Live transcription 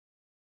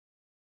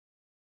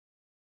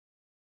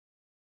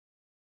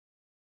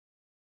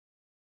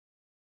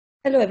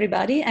Hello,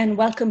 everybody, and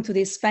welcome to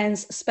this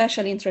FENS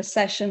special interest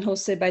session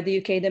hosted by the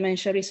UK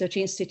Dementia Research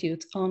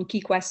Institute on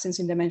key questions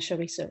in dementia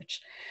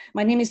research.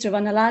 My name is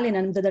Giovanna Lalli, and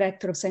I'm the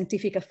Director of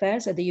Scientific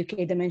Affairs at the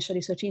UK Dementia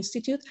Research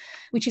Institute,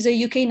 which is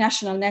a UK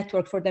national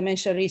network for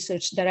dementia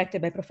research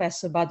directed by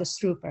Professor Bart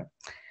Strooper.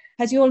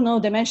 As you all know,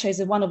 dementia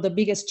is one of the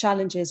biggest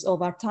challenges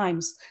of our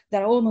times.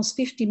 There are almost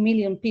 50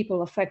 million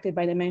people affected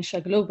by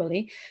dementia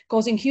globally,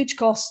 causing huge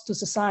costs to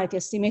society,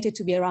 estimated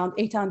to be around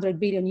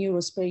 800 billion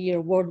euros per year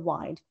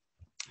worldwide.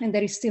 And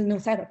there is still no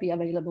therapy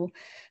available.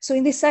 So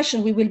in this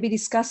session, we will be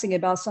discussing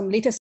about some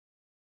latest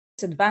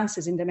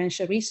advances in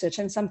dementia research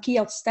and some key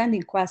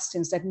outstanding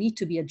questions that need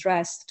to be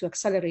addressed to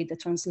accelerate the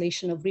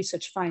translation of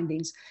research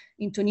findings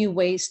into new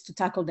ways to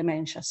tackle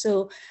dementia.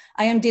 So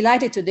I am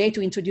delighted today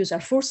to introduce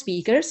our four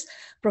speakers,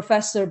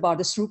 Professor Bart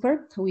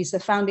Strooper, who is the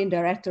founding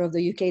director of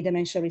the UK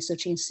Dementia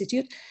Research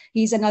Institute.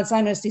 He's an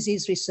Alzheimer's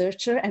disease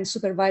researcher and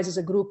supervises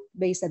a group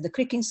based at the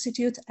Crick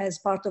Institute as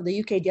part of the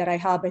UK DRI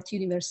Hub at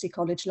University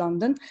College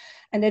London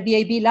and the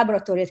VAB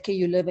laboratory at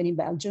KU Leuven in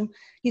Belgium.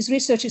 His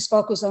research is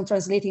focused on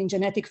translating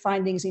genetic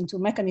findings into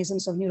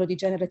mechanisms of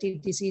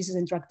neurodegenerative diseases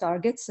and drug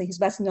targets. He's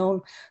best known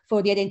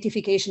for the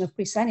identification of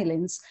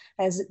presenilins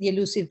as the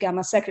elusive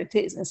gamma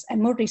secretases,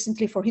 and more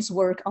recently for his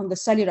work on the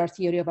cellular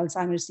theory of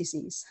Alzheimer's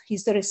disease.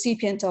 He's the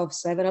recipient of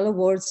several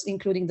awards,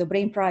 including the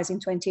Brain Prize in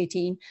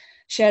 2018,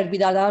 shared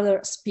with our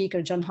other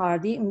speaker, John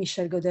Hardy,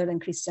 Michel Godel,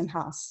 and Christian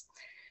Haas.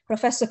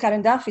 Professor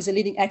Karen Duff is a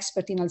leading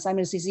expert in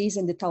Alzheimer's disease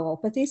and the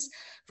tauopathies,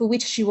 for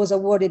which she was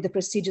awarded the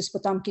prestigious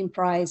Potemkin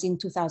Prize in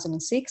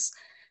 2006.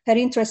 Her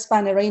interests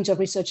span a range of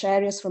research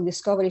areas from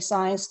discovery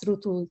science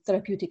through to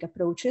therapeutic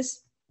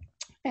approaches.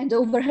 And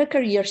over her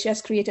career, she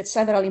has created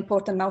several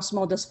important mouse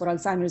models for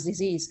Alzheimer's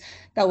disease,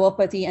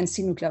 tauopathy, and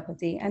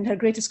synucleopathy. And her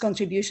greatest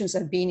contributions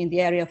have been in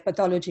the area of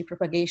pathology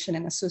propagation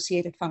and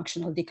associated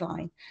functional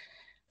decline.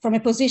 From a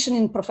position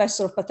in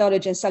Professor of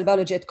Pathology and Cell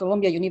Biology at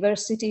Columbia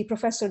University,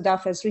 Professor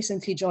Duff has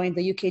recently joined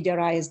the UK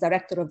DRI as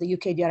Director of the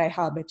UK DRI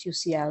Hub at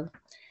UCL.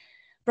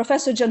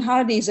 Professor John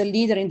Hardy is a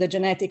leader in the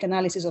genetic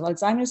analysis of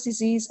Alzheimer's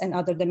disease and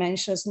other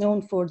dementias,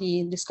 known for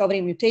the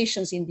discovering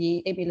mutations in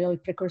the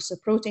amyloid precursor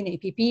protein,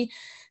 APP,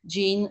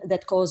 gene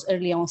that cause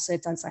early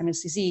onset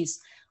Alzheimer's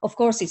disease. Of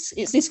course,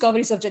 its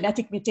discoveries of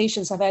genetic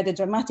mutations have had a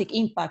dramatic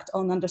impact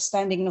on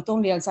understanding not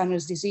only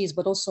Alzheimer's disease,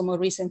 but also more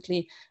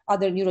recently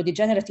other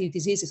neurodegenerative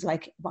diseases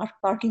like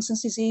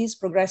Parkinson's disease,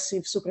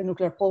 progressive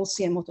supranuclear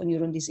palsy, and motor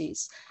neuron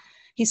disease.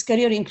 His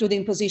career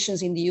including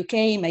positions in the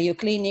UK, Mayo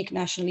Clinic,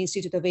 National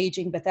Institute of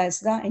Aging,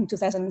 Bethesda. In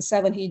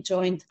 2007, he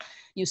joined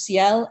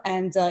UCL,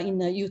 and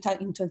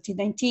in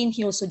 2019,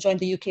 he also joined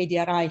the UK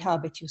DRI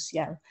Hub at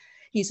UCL.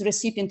 He's a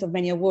recipient of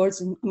many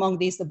awards, among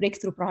these the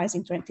Breakthrough Prize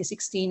in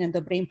 2016 and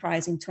the Brain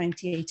Prize in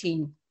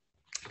 2018.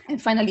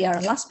 And finally,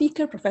 our last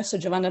speaker, Professor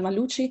Giovanna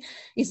Mallucci,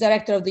 is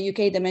Director of the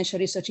UK Dementia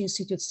Research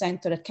Institute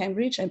Centre at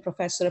Cambridge and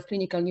Professor of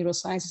Clinical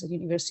Neurosciences at the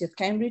University of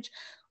Cambridge,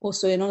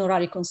 also an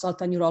honorary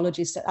consultant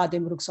neurologist at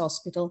Addenbrooke's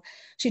Hospital.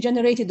 She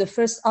generated the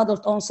first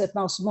adult onset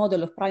mouse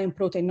model of prion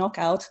protein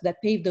knockout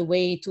that paved the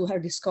way to her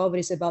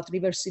discoveries about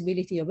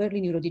reversibility of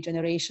early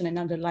neurodegeneration and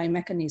underlying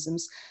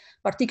mechanisms,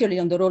 particularly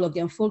on the role of the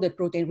unfolded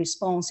protein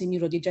response in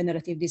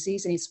neurodegenerative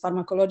disease and its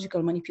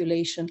pharmacological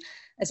manipulation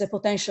as a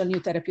potential new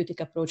therapeutic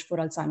approach for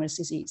Alzheimer's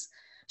disease.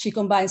 She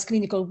combines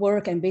clinical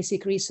work and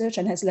basic research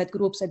and has led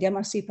groups at the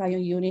MRC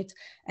Prion Unit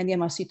and the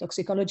MRC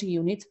Toxicology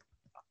Unit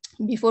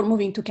before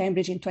moving to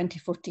Cambridge in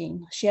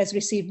 2014. She has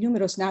received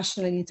numerous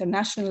national and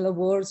international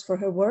awards for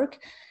her work,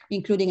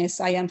 including a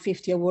SIAM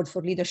 50 Award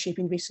for Leadership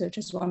in Research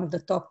as one of the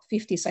top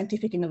 50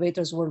 scientific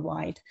innovators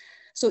worldwide.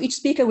 So each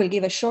speaker will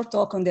give a short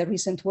talk on their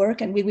recent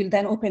work, and we will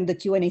then open the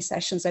Q&A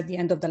sessions at the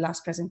end of the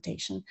last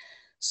presentation.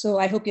 So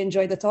I hope you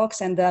enjoy the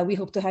talks, and we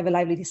hope to have a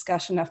lively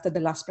discussion after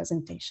the last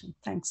presentation.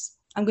 Thanks.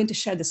 I'm going to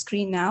share the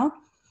screen now.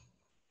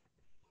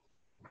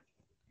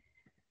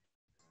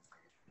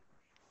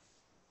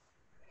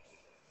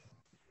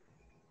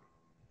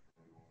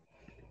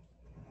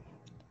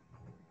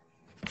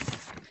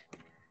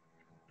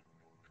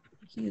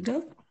 Here you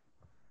go.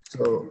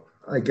 So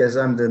I guess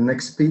I'm the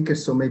next speaker,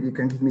 so maybe you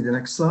can give me the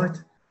next slide.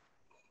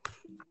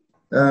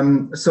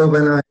 So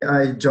when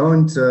I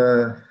joined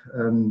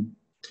 3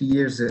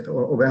 years,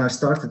 or when I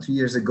started 3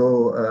 years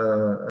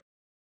ago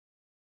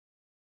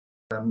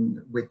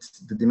with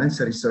the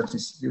Dementia Research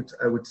Institute,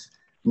 I would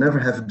never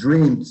have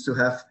dreamed to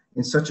have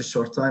in such a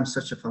short time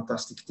such a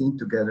fantastic team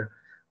together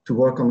to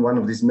work on one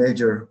of these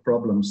major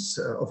problems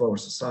of our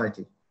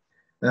society.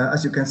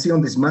 As you can see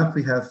on this map,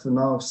 we have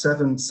now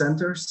 7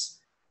 centers.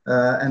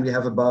 And we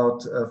have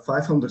about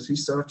 500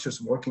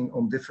 researchers working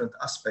on different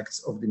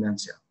aspects of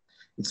dementia.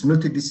 It's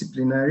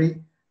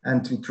multidisciplinary,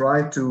 and we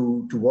try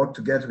to work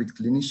together with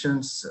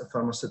clinicians,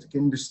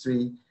 pharmaceutical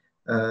industry,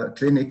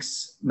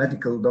 clinics,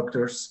 medical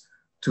doctors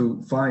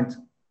to find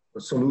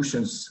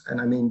solutions.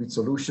 And I mean with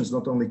solutions,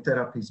 not only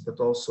therapies,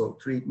 but also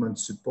treatment,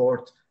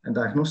 support, and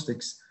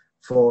diagnostics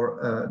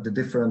for the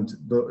different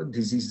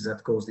diseases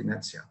that cause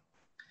dementia.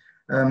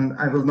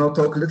 I will now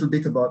talk a little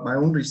bit about my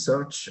own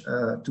research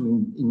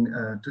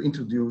to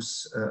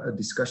introduce a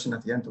discussion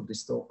at the end of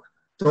this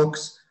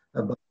talks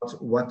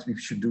what we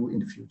should do in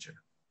the future.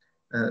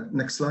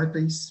 Next slide,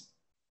 please.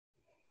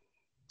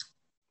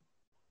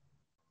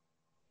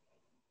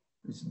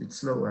 It's a bit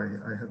slow,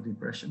 I have the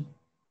impression.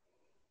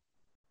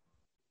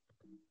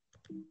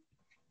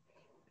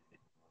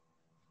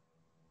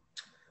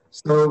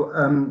 So,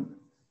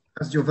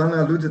 as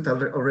Giovanna alluded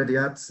already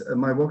at,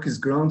 my work is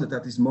grounded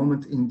at this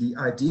moment in the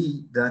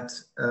idea that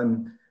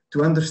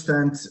to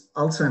understand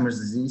Alzheimer's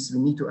disease,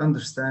 we need to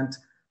understand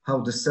how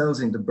the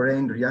cells in the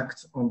brain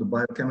react on the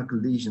biochemical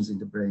lesions in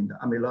the brain, the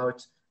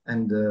amyloid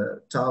and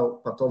the tau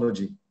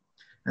pathology.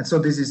 And so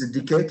this is a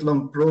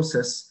decade-long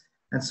process,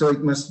 and so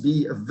it must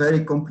be a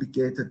very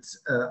complicated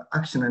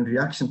action and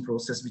reaction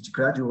process which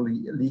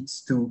gradually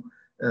leads to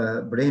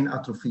brain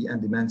atrophy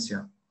and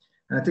dementia.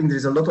 And I think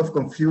there's a lot of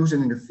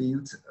confusion in the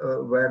field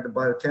where the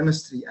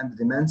biochemistry and the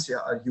dementia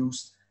are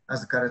used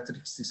as the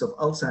characteristics of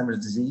Alzheimer's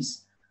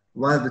disease,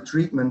 while the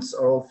treatments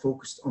are all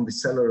focused on the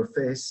cellular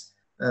phase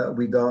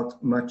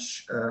without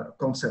much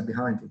concept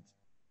behind it.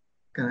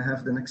 Can I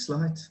have the next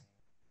slide?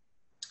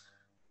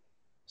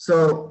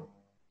 So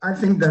I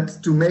think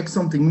that to make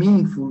something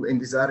meaningful in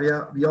this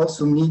area, we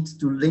also need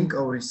to link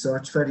our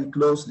research very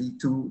closely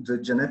to the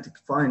genetic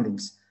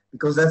findings,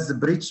 because that's the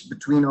bridge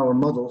between our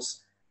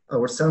models,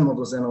 our cell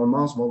models and our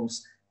mouse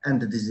models, and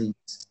the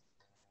disease.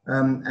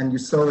 And you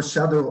saw a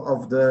shadow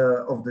of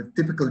the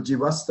typical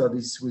GWAS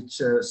studies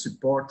which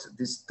support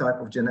this type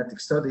of genetic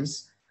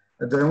studies.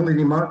 The only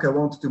remark I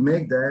wanted to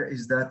make there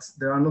is that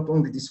there are not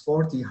only these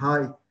 40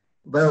 high,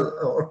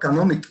 or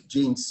canonic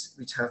genes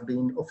which have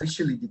been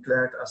officially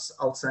declared as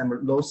Alzheimer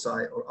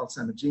loci or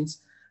Alzheimer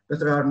genes, but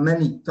there are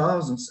many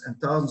thousands and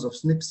thousands of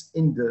SNPs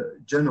in the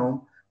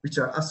genome which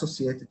are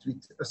associated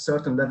with a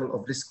certain level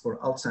of risk for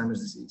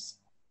Alzheimer's disease.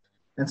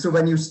 And so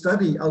when you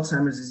study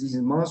Alzheimer's disease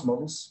in mouse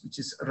models, which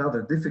is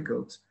rather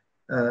difficult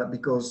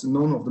because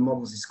none of the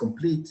models is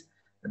complete,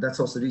 that's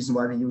also the reason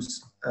why we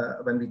use,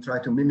 when we try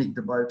to mimic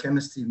the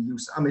biochemistry, we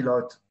use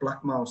amyloid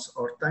plaque mouse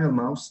or tangle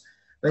mouse.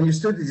 When you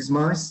study these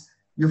mice,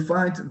 you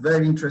find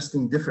very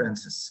interesting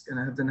differences. Can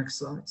I have the next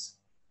slides?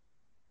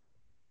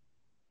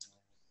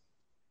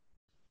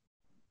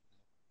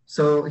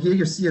 So here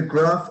you see a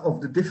graph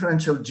of the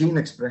differential gene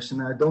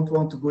expression. I don't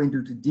want to go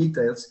into the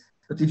details,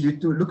 but if you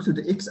look to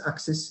the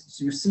x-axis,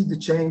 so you see the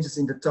changes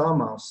in the tau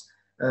mouse.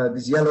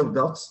 These yellow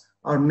dots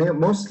are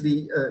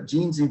mostly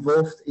genes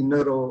involved in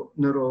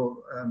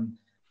neuron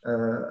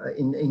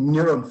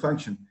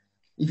function.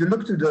 If you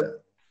look to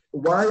the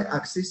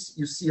y-axis,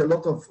 you see a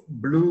lot of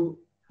blue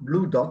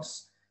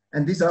dots,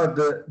 and these are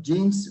the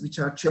genes which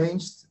are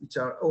changed, which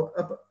are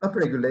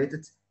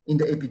upregulated in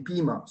the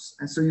APP mouse.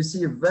 And so you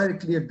see a very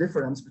clear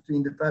difference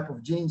between the type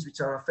of genes which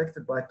are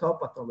affected by tau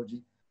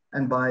pathology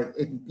and by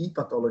APP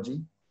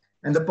pathology.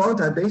 And the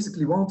point I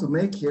basically want to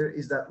make here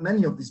is that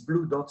many of these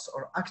blue dots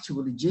are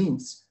actually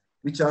genes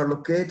which are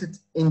located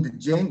in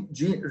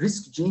the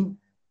risk gene,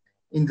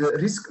 in the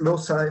risk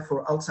loci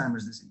for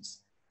Alzheimer's disease.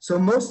 So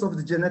most of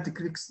the genetic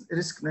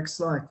risk, next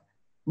slide,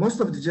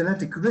 most of the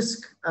genetic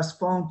risk as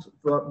found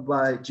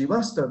by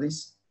GWAS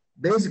studies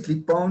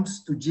basically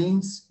points to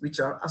genes which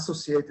are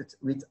associated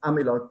with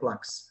amyloid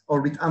plaques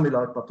or with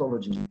amyloid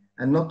pathology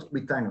and not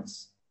with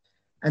tangles.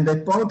 And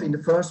they point in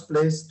the first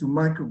place to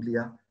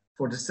microglia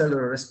for the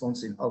cellular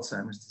response in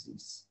Alzheimer's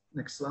disease.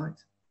 Next slide.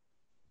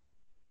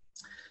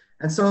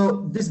 And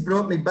so this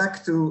brought me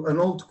back to an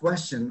old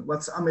question: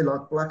 what's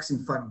amyloid plaques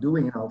in fact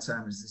doing in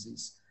Alzheimer's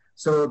disease?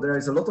 So there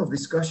is a lot of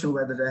discussion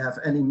whether they have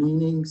any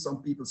meaning.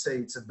 Some people say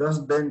it's a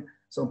dustbin.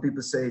 Some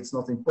people say it's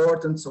not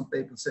important. Some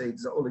people say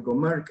it's an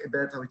oligomeric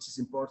beta, which is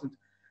important.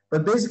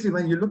 But basically,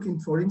 when you look in,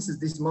 for instance,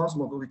 this mouse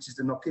model, which is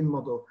the knock-in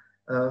model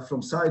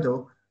from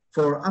Sido,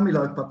 for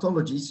amyloid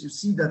pathologies, you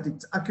see that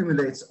it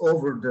accumulates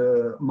over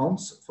the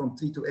months, from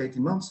 3 to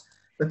 18 months.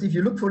 But if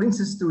you look, for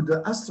instance, to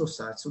the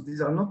astrocytes, so these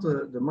are not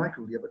the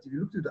microglia, but if you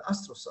look to the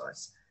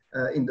astrocytes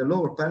in the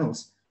lower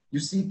panels, you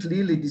see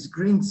clearly these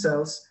green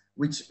cells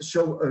which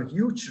show a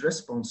huge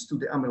response to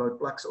the amyloid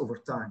plaques over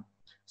time.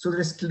 So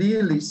there's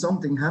clearly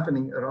something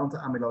happening around the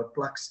amyloid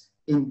plaques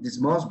in this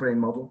mouse brain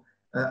model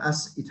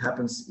as it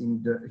happens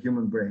in the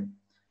human brain.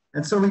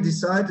 And so we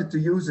decided to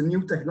use a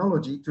new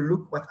technology to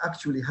look what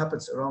actually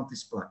happens around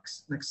these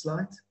plaques. Next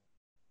slide.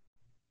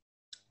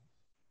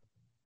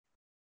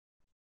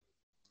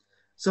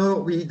 So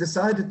we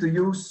decided to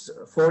use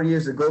 4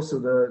 years ago, so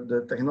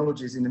the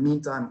technology is in the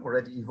meantime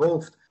already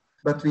evolved,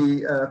 but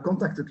we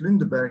contacted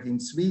Lundeberg in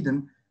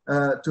Sweden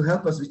to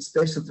help us with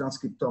spatial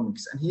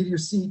transcriptomics. And here you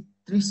see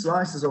 3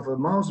 slices of a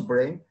mouse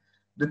brain.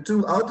 The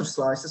 2 outer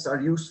slices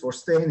are used for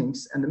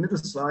stainings, and the middle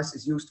slice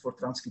is used for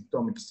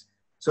transcriptomics.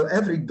 So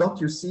every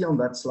dot you see on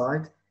that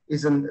slide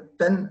is a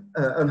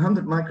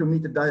 100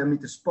 micrometer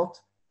diameter spot,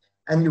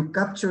 and you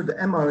capture the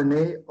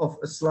mRNA of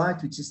a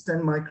slide which is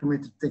 10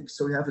 micrometer thick.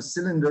 So you have a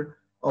cylinder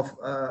of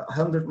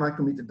 100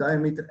 micrometer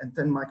diameter and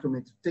 10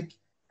 micrometer thick,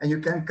 and you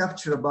can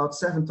capture about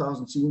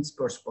 7,000 genes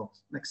per spot.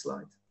 Next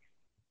slide.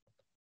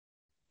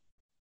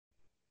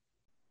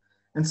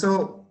 And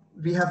so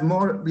we have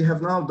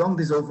now done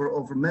this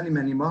over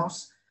many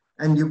mouse,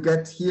 and you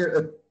get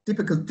here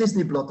typical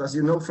Disney plot, as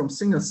you know, from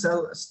single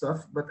cell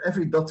stuff, but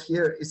every dot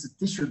here is a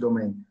tissue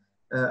domain,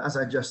 as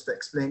I just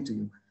explained to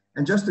you.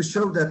 And just to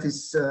show that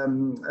these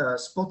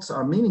spots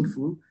are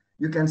meaningful,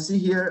 you can see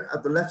here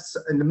at the left,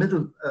 in the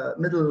middle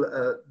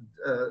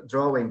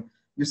drawing,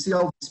 you see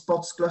all the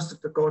spots clustered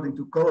according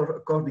to color,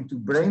 according to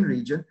brain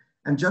region,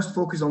 and just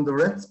focus on the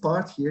red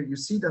part here. You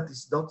see that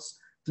these dots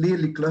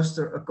clearly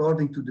cluster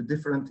according to the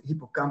different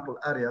hippocampal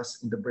areas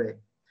in the brain.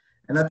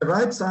 And at the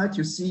right side,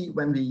 you see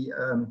when we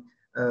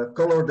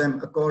color them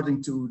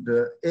according to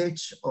the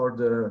age or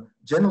the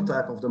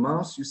genotype of the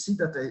mouse, you see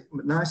that they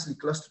nicely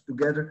cluster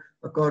together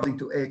according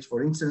to age.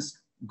 For instance,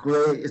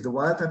 gray is the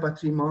wild type at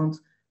 3 months,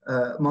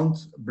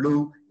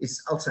 blue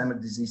is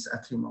Alzheimer's disease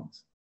at 3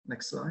 months.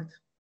 Next slide.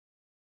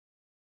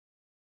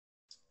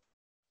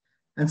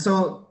 And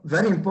so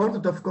very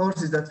important, of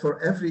course, is that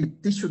for every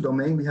tissue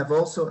domain, we have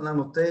also an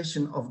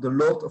annotation of the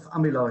load of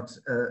amyloid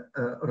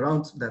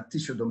around that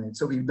tissue domain.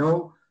 So we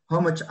know how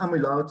much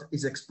amyloid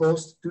is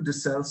exposed to the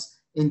cells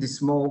in this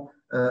small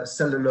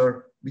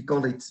cellular, we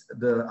call it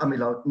the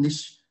amyloid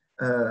niche.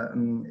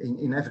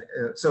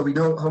 So we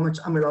know how much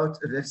amyloid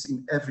there is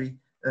in every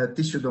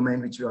tissue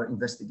domain which we are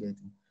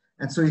investigating.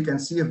 And so you can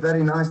see a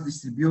very nice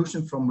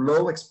distribution from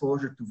low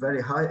exposure to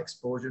very high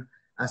exposure,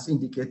 as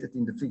indicated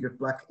in the figure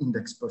plaque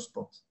index per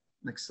spot.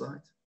 Next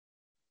slide.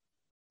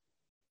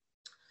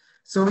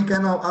 So we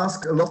can now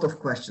ask a lot of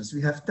questions.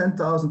 We have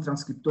 10,000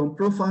 transcriptome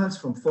profiles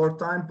from 4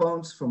 time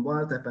points from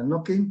wild type and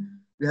knock-in.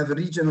 We have a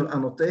regional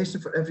annotation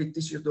for every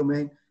tissue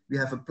domain. We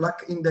have a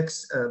plaque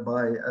index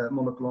by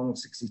monoclonal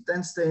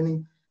 6E10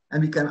 staining.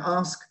 And we can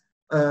ask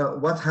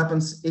what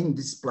happens in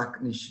this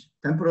plaque niche.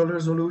 Temporal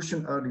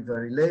resolution, early,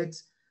 very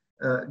late,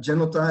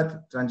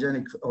 genotype,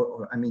 transgenic,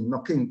 or I mean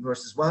knock-in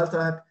versus wild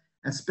type,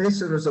 and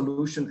spatial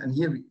resolution. And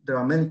here there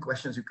are many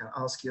questions you can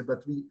ask here,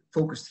 but we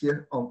focused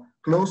here on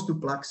close to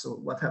plaque. So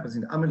what happens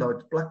in the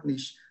amyloid plaque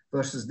niche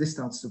versus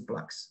distance to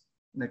plaques.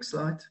 Next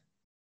slide.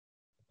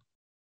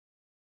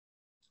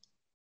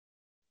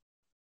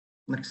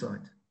 Next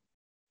slide.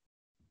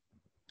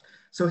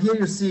 So here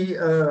you see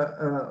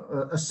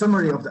a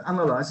summary of the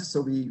analysis. So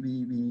we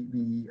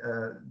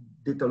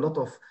did a lot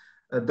of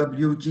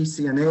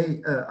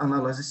WGCNA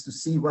analysis to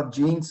see what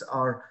genes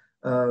are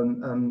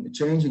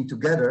changing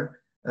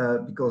together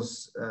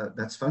because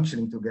that's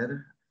functioning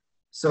together.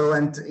 So,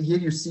 and here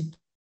you see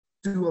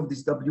 2 of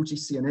these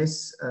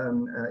WGCNAs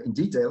in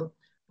detail.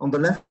 On the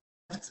left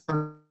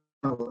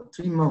panel,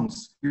 3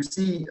 months, you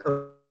see a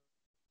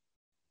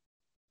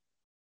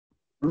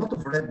lot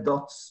of red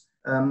dots,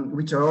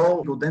 which are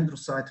all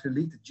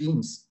dendrocyte-related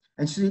genes.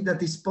 And you see that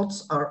these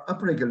spots are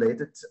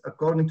upregulated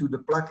according to the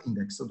plaque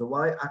index. So the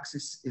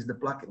y-axis is the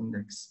plaque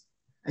index.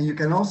 And you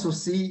can also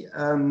see,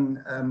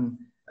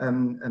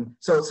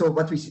 so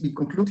what we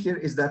conclude here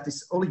is that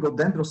this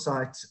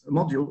oligodendrocyte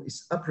module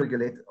is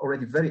upregulated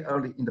already very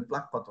early in the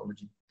plaque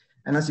pathology.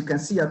 And as you can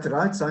see at the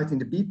right side in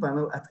the B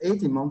panel, at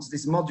 18 months,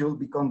 this module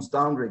becomes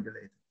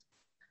downregulated.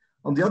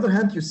 On the other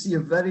hand, you see a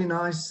very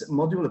nice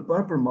module, a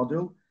purple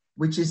module,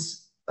 which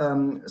is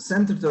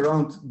centered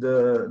around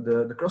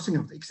the crossing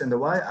of the X and the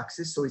Y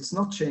axis. So it's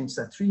not changed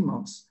at 3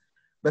 months,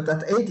 but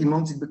at 18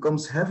 months, it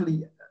becomes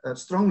heavily,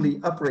 strongly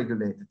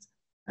upregulated.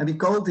 And we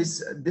call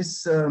this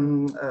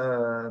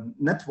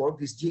network,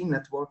 this gene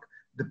network,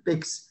 the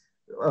PIGS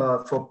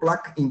for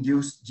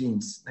plaque-induced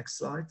genes. Next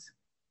slide.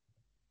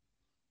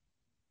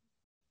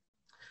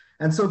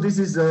 And so this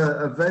is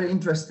a very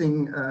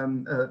interesting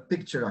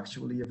picture,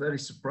 actually, a very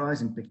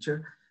surprising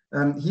picture.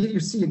 Here you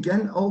see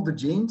again all the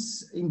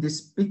genes in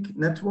this PIG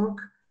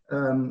network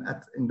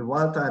in the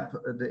wild type,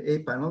 the A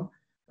panel.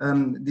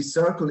 This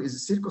circle is a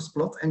circus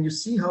plot, and you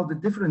see how the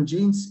different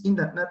genes in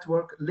that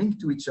network link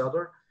to each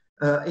other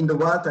in the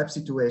wild type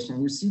situation.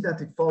 And you see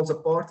that it falls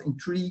apart in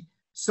 3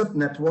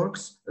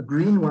 subnetworks, a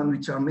green one,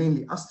 which are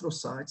mainly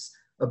astrocytes,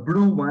 a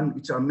blue one,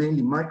 which are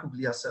mainly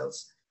microglia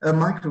cells,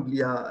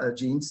 microglia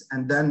genes,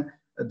 and then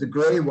the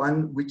gray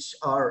one, which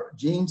are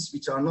genes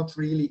which are not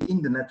really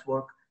in the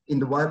network in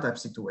the wild type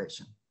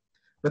situation.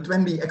 But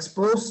when we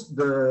expose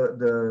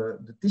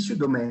the tissue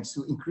domains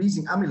to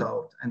increasing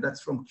amyloid, and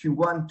that's from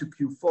Q1 to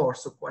Q4,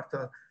 so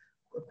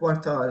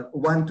quartile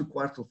 1 to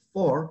quartile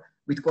 4,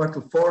 with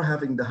quartile 4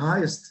 having the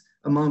highest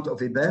amount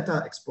of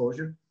A-beta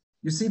exposure,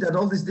 you see that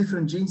all these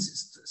different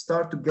genes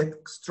start to get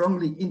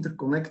strongly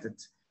interconnected.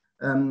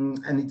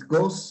 And it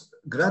goes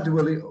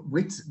gradually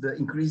with the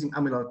increasing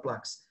amyloid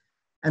plaques.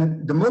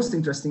 And the most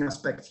interesting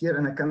aspect here,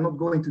 and I cannot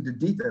go into the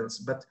details,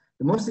 but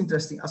the most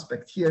interesting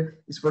aspect here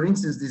is, for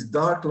instance, these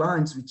dark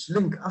lines which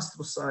link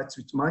astrocytes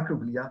with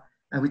microglia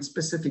and with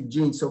specific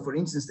genes. So for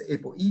instance, the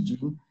ApoE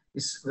gene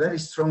is very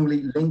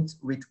strongly linked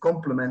with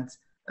complement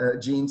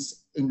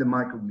genes in the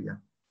microglia.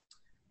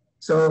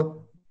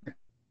 So,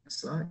 next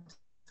slide.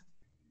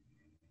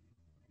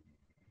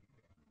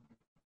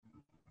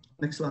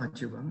 Next slide,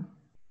 Giovanna.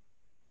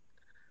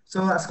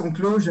 So as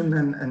conclusion,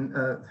 and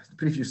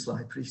previous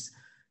slide, please.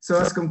 So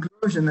as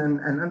conclusion,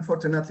 and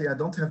unfortunately, I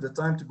don't have the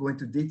time to go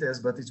into details,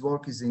 but his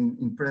work is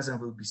in press and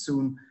will be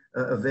soon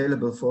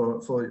available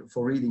for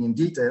reading in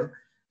detail.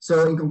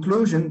 So in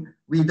conclusion,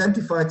 we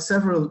identified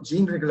several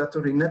gene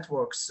regulatory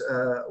networks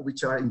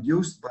which are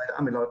induced by the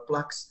amyloid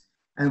plaques,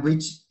 and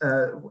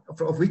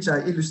of which I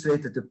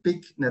illustrated the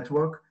PIC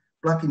network,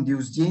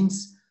 plaque-induced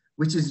genes,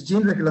 which is a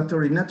gene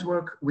regulatory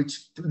network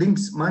which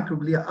links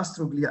microglia,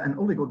 astroglia, and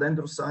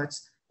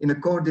oligodendrocytes in a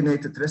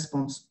coordinated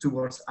response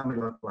towards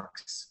amyloid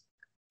plaques.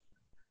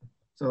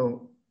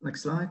 So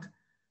next slide.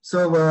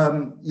 So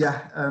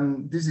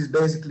this is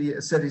basically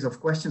a series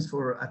of questions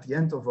for at the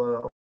end of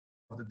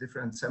the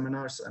different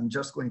seminars. I'm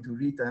just going to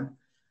read them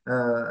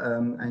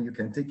and you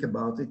can think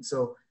about it.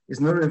 So is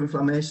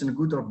neuroinflammation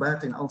good or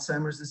bad in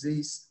Alzheimer's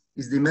disease?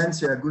 Is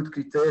dementia a good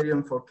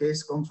criterion for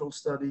case control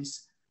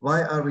studies?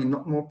 Why are we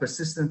not more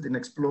persistent in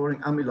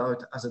exploring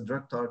amyloid as a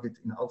drug target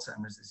in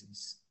Alzheimer's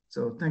disease?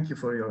 So thank you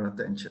for your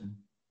attention.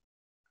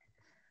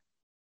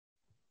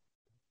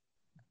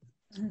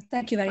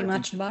 Thank you very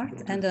much,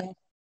 Bart. And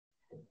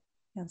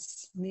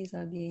yes, these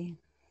are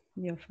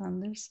your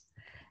funders.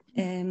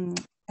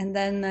 And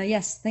then,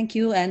 yes, thank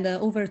you. And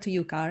over to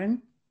you,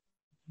 Karen.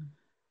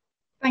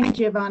 Thank you,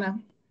 Giovanna.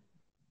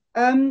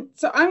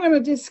 So I'm going to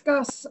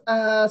discuss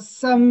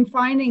some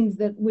findings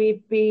that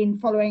we've been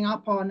following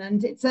up on,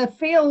 and it's a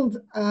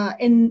field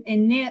in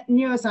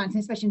neuroscience,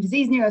 especially in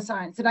disease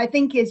neuroscience, that I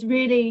think is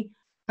really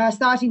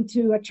starting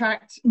to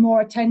attract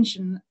more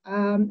attention.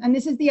 And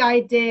this is the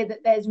idea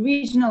that there's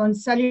regional and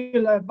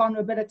cellular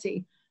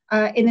vulnerability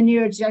in the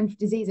neurodegenerative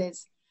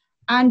diseases.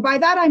 And by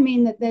that, I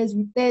mean that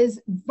there's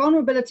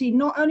vulnerability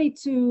not only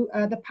to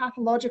the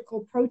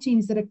pathological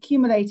proteins that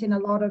accumulate in a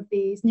lot of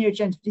these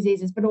neurodegenerative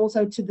diseases, but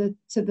also to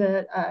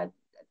the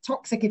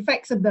toxic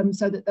effects of them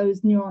so that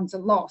those neurons are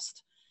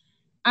lost.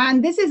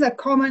 And this is a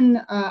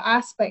common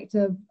aspect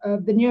of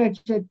the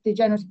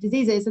neurodegenerative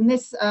diseases. And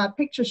this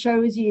picture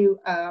shows you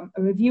a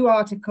review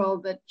article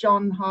that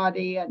John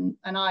Hardy and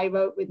I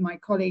wrote with my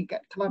colleague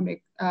at Columbia,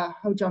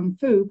 Ho-Jun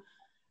Fu.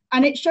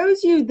 And it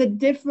shows you the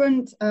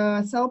different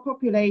cell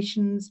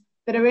populations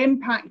that are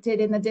impacted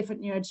in the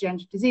different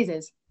neurodegenerative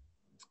diseases.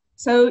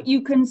 So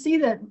you can see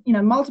that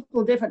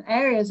multiple different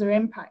areas are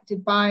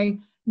impacted by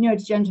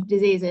neurodegenerative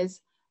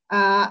diseases,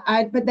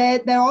 but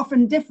they're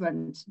often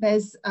different.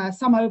 There's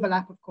some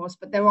overlap, of course,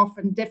 but they're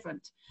often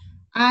different.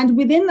 And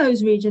within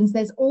those regions,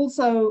 there's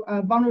also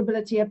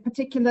vulnerability of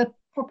particular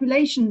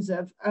populations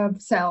of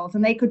cells,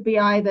 and they could be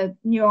either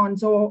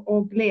neurons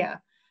or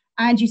glia.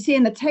 And you see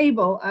in the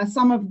table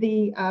some of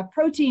the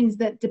proteins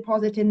that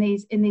deposit in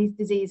these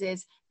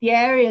diseases, the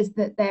areas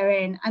that they're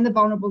in, and the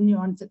vulnerable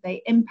neurons that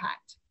they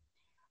impact.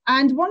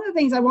 And one of the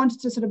things I wanted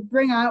to sort of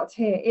bring out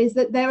here is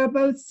that there are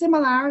both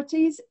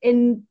similarities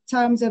in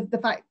terms of the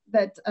fact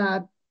that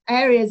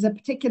areas are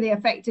particularly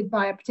affected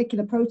by a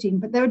particular protein,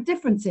 but there are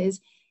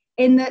differences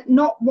in that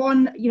not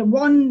one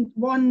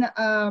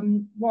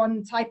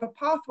type of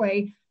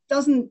pathway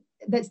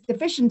that's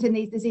deficient in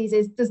these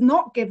diseases does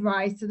not give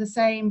rise to the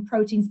same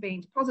proteins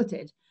being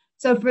deposited.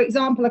 So for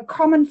example, a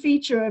common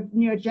feature of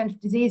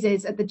neurodegenerative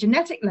diseases at the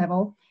genetic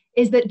level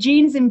is that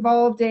genes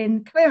involved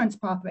in clearance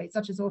pathways,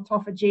 such as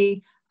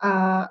autophagy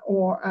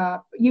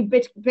or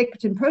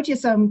ubiquitin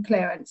proteasome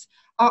clearance,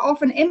 are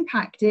often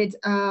impacted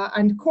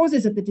and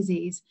causes of the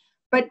disease.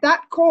 But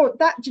that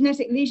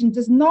genetic lesion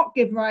does not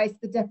give rise to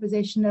the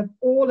deposition of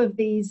all of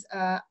these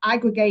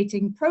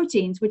aggregating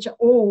proteins, which are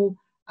all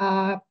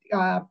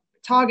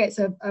targets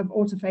of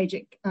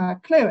autophagic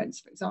clearance,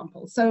 for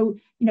example. So,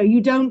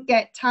 you don't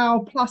get tau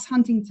plus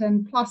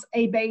Huntington plus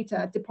A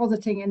beta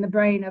depositing in the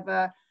brain of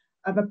a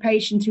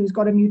patient who's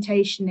got a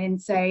mutation in,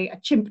 say, a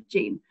chimp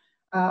gene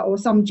or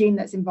some gene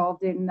that's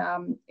involved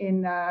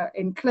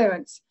in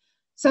clearance.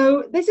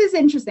 So this is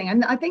interesting,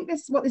 and I think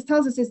what this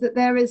tells us is that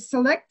there is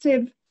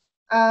selective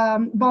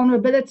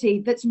vulnerability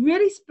that's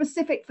really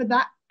specific for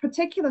that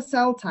particular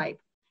cell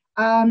type.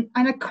 And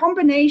a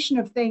combination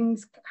of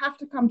things have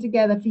to come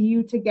together for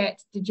you to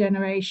get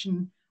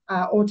degeneration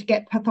or to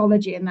get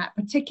pathology in that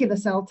particular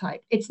cell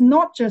type. It's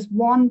not just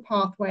one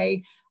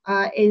pathway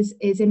is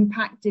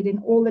impacted in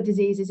all the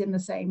diseases in the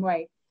same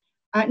way.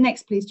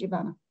 Next, please,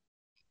 Giovanna.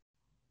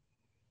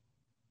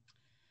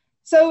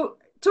 So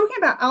talking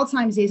about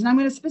Alzheimer's disease, and I'm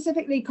going to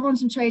specifically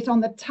concentrate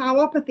on the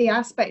tauopathy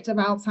aspect of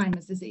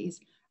Alzheimer's disease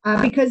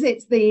because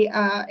it's the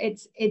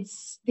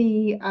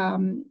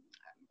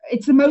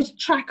most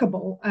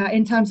trackable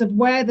in terms of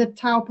where the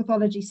tau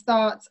pathology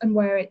starts and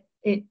where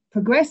it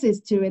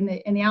progresses to in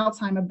the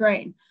Alzheimer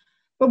brain.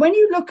 But when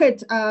you look at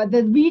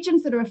the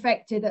regions that are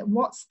affected at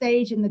what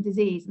stage in the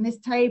disease, and this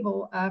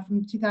table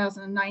from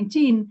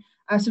 2019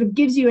 sort of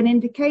gives you an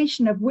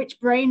indication of which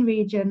brain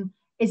region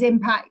is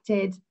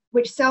impacted,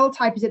 which cell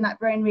type is in that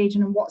brain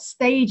region, and what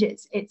stage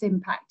it's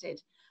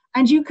impacted.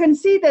 And you can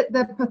see that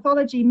the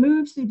pathology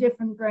moves through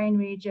different brain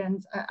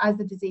regions as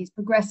the disease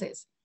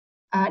progresses.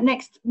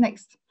 Next,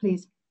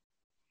 please.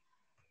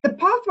 The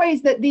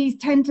pathways that these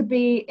tend to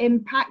be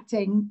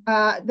impacting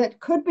that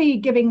could be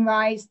giving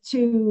rise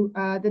to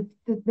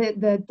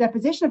the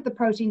deposition of the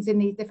proteins in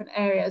these different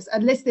areas are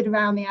listed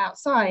around the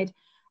outside.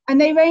 And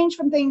they range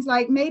from things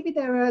like maybe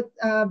there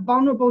are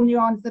vulnerable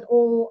neurons that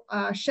all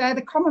share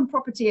the common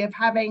property of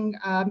having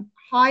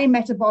high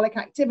metabolic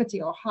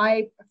activity or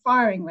high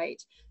firing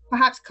rate.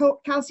 Perhaps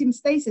calcium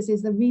stasis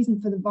is the reason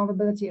for the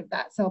vulnerability of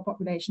that cell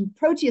population.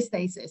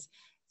 Proteostasis,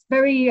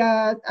 very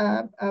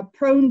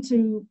prone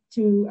to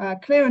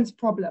clearance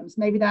problems.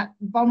 Maybe that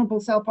vulnerable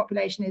cell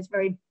population is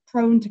very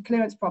prone to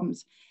clearance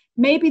problems.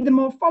 Maybe the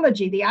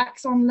morphology, the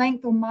axon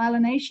length or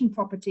myelination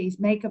properties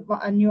make a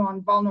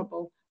neuron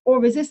vulnerable or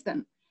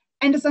resistant.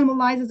 Endosomal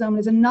lysosomal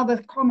is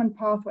another common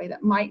pathway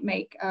that might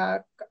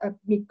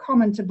be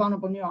common to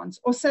vulnerable neurons,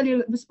 or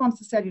cellular response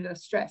to cellular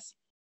stress.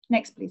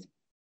 Next, please.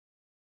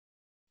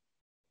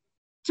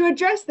 To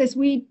address this,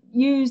 we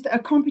used a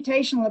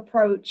computational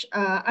approach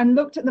and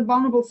looked at the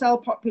vulnerable cell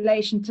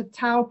population to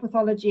tau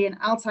pathology and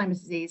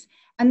Alzheimer's disease.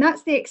 And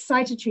that's the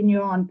excitatory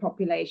neuron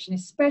population,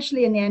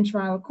 especially in the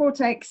entorhinal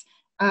cortex,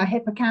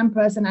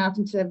 hippocampus, and out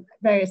into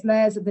various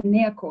layers of the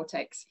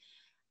neocortex.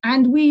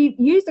 And we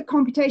used a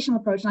computational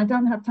approach, and I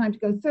don't have time to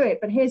go through it,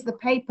 but here's the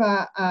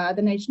paper,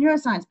 the Nature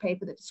Neuroscience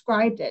paper that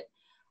described it.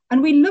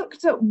 And we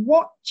looked at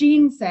what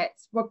gene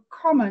sets were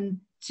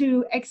common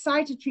to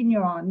excitatory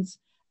neurons,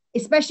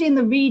 especially in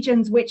the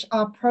regions which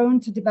are prone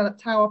to develop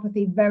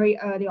tauopathy very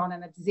early on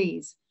in a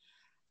disease.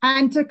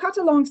 And to cut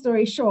a long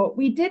story short,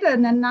 we did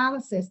an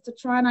analysis to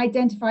try and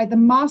identify the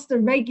master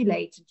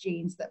regulator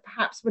genes that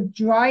perhaps were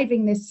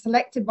driving this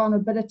selective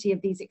vulnerability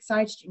of these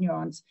excitatory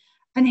neurons.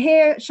 And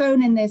here,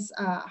 shown in this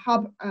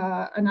hub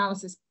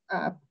analysis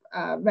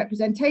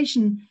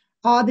representation,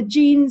 are the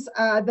genes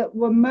that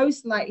were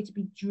most likely to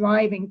be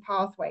driving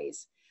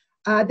pathways.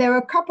 There are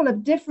a couple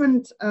of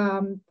different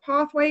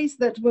pathways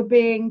that were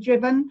being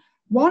driven.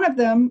 One of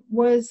them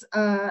was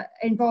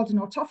involved in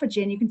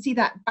autophagy, and you can see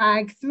that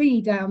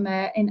BAG3 down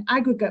there in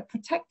aggregate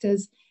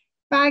protectors.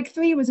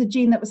 BAG3 was a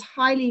gene that was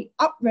highly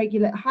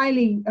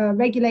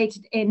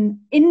regulated in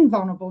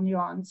invulnerable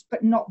neurons,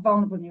 but not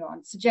vulnerable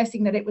neurons,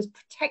 suggesting that it was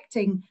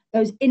protecting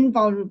those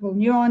invulnerable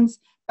neurons.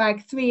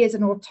 BAG3 is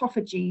an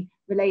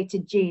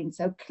autophagy-related gene,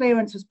 so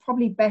clearance was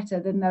probably better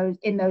than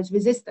those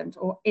resistant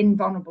or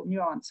invulnerable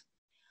neurons.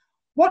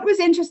 What was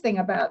interesting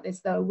about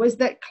this, though, was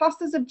that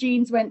clusters of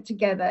genes went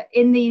together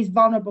in these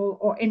vulnerable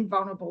or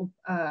invulnerable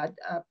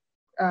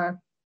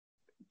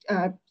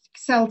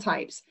cell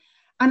types.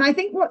 And I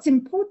think what's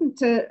important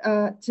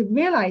to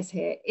realize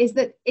here is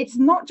that it's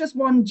not just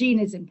one gene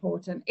is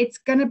important. It's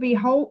going to be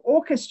whole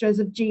orchestras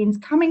of genes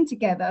coming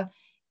together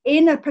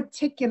in a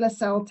particular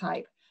cell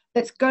type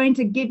that's going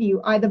to give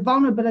you either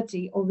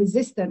vulnerability or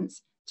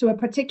resistance to a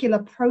particular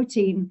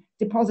protein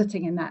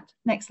depositing in that.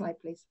 Next slide,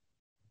 please.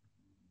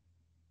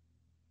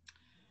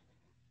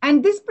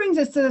 And this brings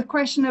us to the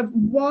question of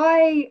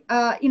why,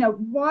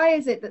 why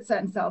is it that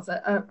certain cells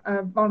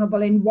are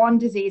vulnerable in one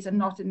disease and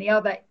not in the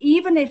other,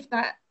 even if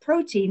that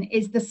protein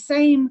is the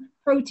same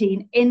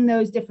protein in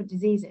those different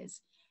diseases.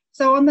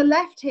 So on the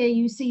left here,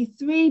 you see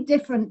three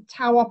different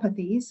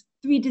tauopathies,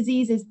 three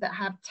diseases that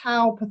have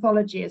tau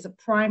pathology as a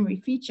primary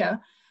feature,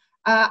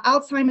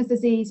 Alzheimer's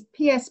disease,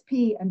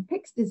 PSP, and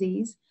Pick's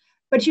disease.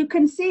 But you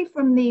can see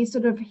from these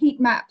sort of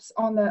heat maps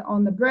on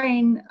the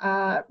brain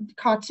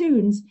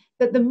cartoons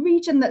that the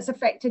region that's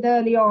affected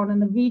early on and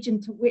the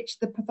region to which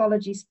the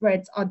pathology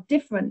spreads are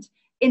different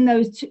in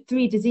those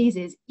three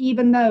diseases,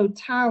 even though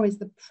tau is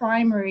the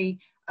primary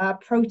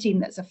protein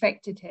that's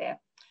affected here.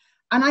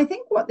 And I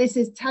think what this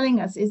is telling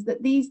us is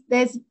that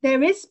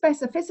there is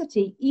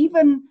specificity,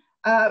 even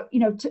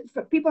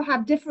people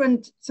have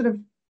different sort of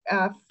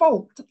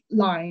fault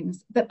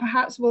lines that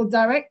perhaps will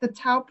direct the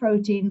tau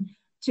protein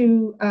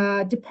to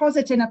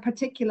deposit in a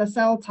particular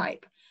cell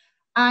type.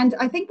 And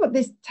I think what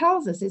this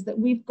tells us is that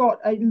we've got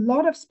a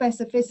lot of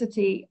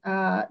specificity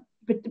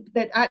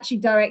that actually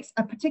directs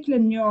a particular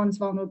neuron's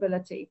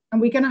vulnerability. And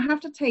we're going to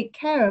have to take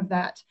care of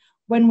that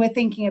when we're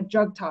thinking of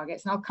drug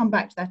targets. And I'll come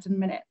back to that in a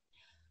minute.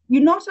 You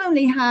not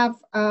only have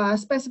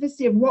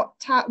specificity of what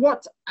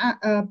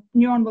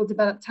neuron will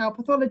develop tau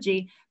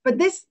pathology, but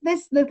this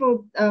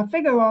little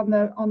figure on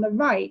the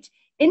right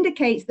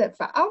indicates that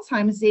for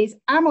Alzheimer's disease,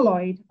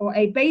 amyloid or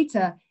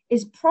A-beta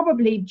is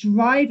probably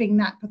driving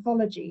that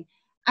pathology.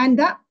 And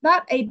that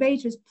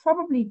A-beta is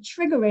probably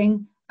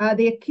triggering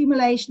the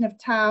accumulation of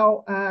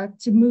tau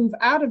to move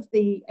out of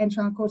the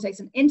entorhinal cortex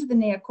and into the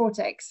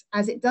neocortex,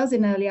 as it does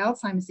in early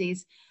Alzheimer's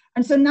disease.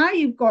 And so now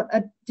you've got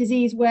a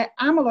disease where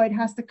amyloid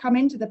has to come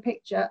into the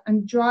picture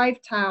and drive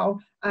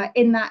tau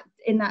in that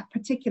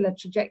particular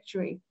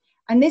trajectory.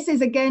 And this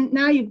is, again,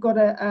 now you've got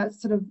a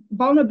sort of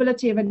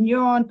vulnerability of a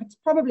neuron,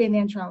 probably in the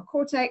entorhinal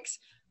cortex,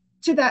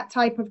 to that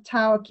type of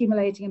tau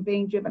accumulating and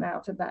being driven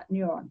out of that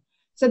neuron.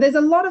 So there's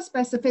a lot of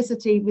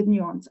specificity with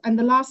neurons. And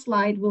the last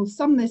slide will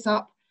sum this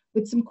up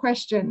with some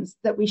questions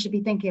that we should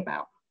be thinking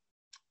about.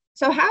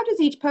 So how does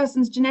each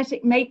person's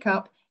genetic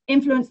makeup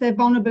influence their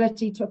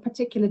vulnerability to a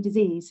particular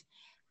disease?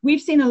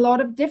 We've seen a lot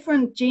of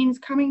different genes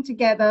coming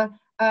together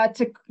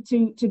to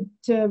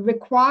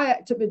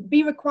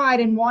be required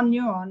in one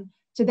neuron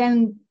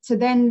to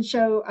then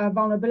show a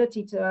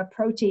vulnerability to a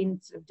protein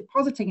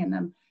depositing in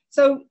them.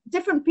 So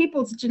different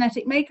people's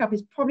genetic makeup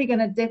is probably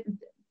going to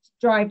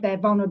drive their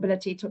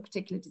vulnerability to a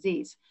particular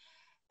disease.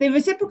 The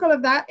reciprocal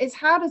of that is,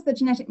 how does the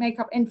genetic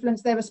makeup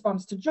influence their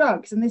response to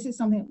drugs? And this is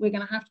something that we're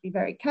going to have to be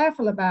very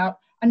careful about.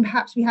 And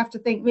perhaps we have to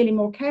think really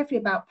more carefully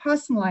about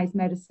personalized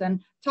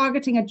medicine,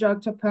 targeting a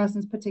drug to a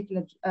person's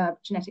particular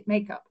genetic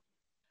makeup.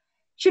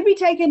 Should we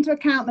take into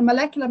account the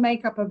molecular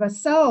makeup of a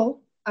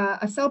cell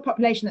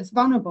population that's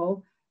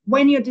vulnerable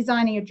when you're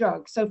designing a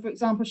drug? So, for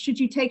example, should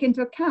you take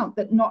into account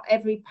that not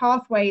every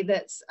pathway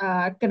that's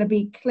going to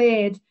be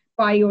cleared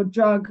by your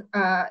drug,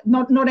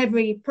 not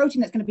every protein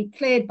that's going to be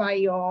cleared by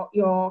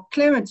your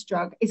clearance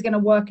drug is going to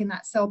work in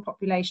that cell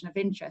population of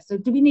interest? So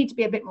do we need to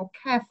be a bit more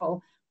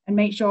careful and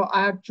make sure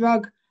our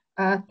drug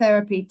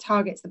therapy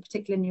targets the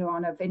particular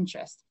neuron of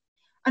interest?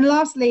 And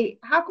lastly,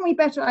 how can we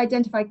better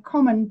identify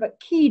common but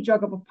key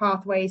druggable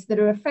pathways that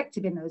are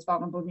effective in those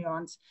vulnerable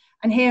neurons?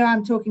 And here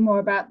I'm talking more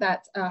about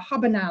that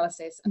hub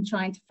analysis and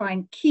trying to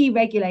find key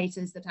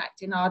regulators that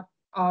act in our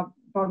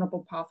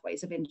vulnerable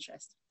pathways of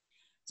interest.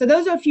 So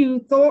those are a few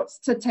thoughts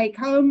to take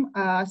home: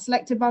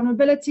 selective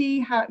vulnerability,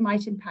 how it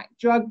might impact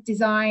drug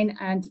design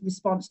and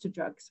response to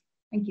drugs.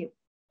 Thank you.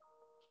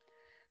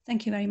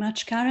 Thank you very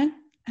much, Karen.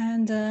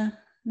 And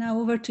now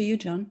over to you,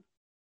 John.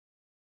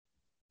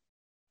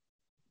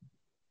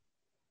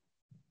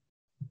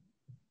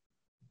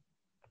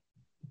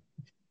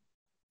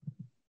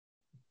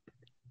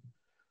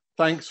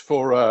 Thanks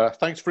for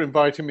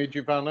inviting me,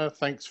 Giovanna.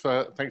 Thanks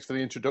for the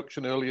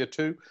introduction earlier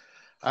too,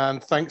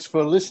 and thanks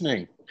for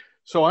listening.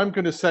 So I'm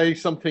going to say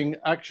something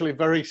actually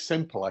very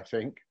simple, I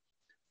think.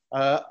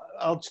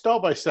 I'll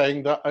start by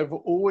saying that I've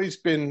always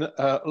been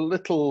a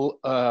little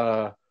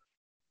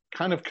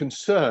kind of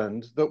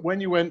concerned that when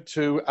you went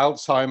to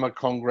Alzheimer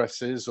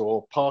congresses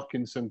or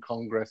Parkinson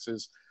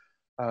congresses,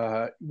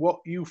 what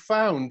you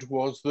found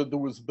was that there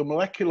was the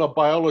molecular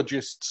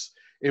biologists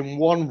in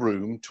one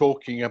room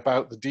talking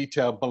about the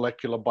detailed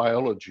molecular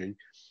biology,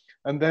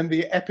 and then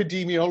the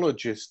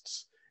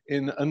epidemiologists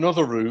in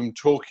another room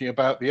talking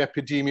about the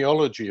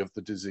epidemiology of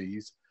the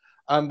disease.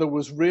 And there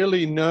was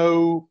really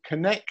no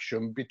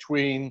connection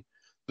between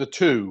the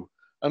two.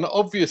 And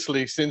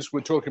obviously, since we're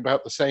talking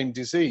about the same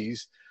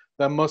disease,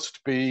 there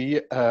must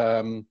be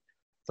a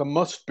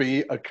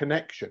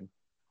connection.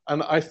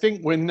 And I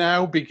think we're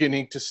now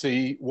beginning to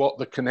see what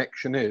the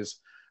connection is.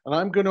 And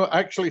I'm going to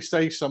actually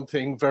say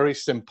something very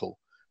simple.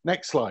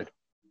 Next slide.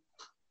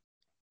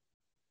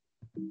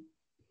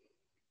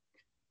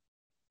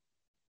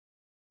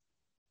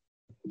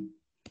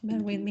 Bear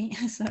with me,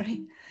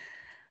 sorry.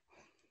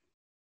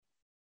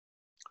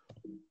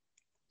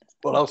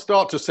 Well, I'll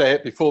start to say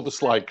it before the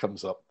slide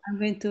comes up. I'm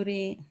going to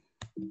read.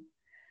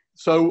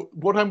 So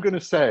what I'm going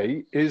to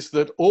say is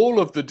that all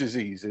of the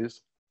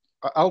diseases,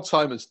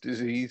 Alzheimer's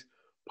disease,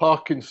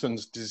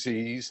 Parkinson's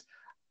disease,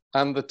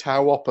 and the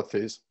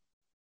tauopathies,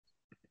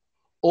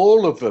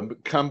 all of them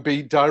can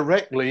be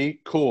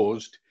directly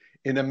caused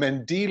in a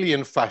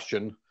Mendelian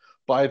fashion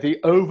by the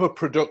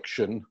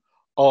overproduction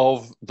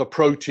of the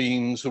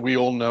proteins we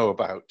all know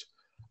about.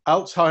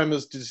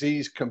 Alzheimer's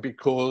disease can be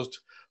caused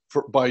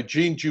by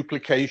gene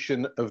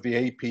duplication of the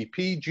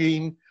APP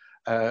gene.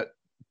 The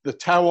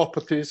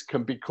tauopathies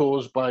can be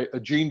caused by a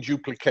gene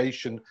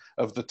duplication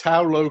of the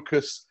tau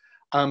locus,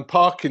 and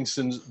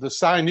Parkinson's, the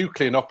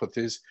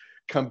synucleinopathies,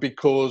 can be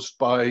caused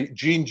by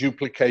gene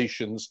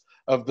duplications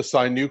of the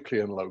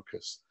synuclein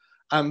locus.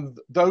 And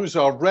those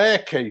are rare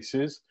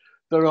cases.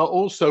 There are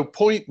also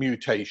point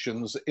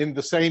mutations in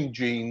the same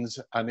genes,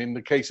 and in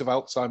the case of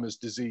Alzheimer's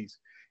disease,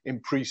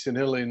 in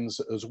presenilins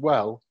as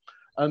well.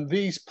 And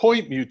these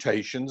point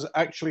mutations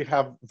actually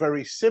have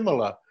very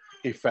similar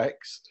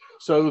effects.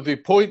 So the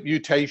point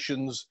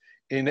mutations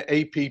in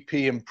APP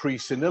and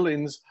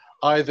presenilins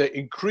either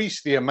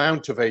increase the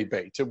amount of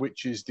A-beta,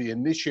 which is the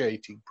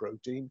initiating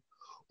protein,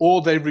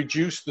 or they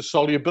reduce the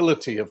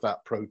solubility of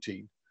that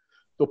protein.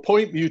 The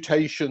point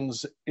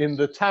mutations in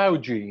the tau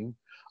gene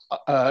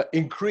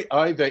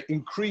either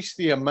increase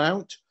the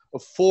amount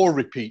of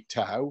 4-repeat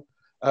tau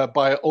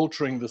by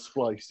altering the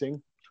splicing,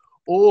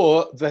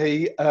 or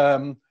they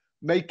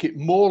make it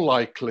more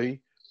likely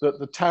that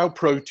the tau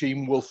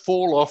protein will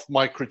fall off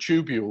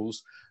microtubules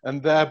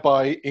and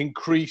thereby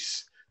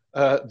increase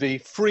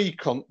the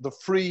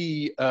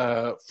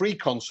free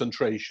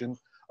concentration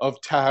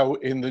of tau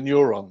in the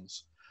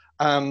neurons.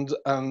 And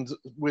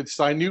with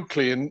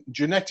synuclein,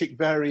 genetic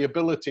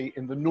variability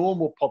in the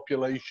normal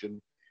population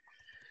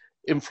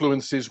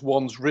influences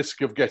one's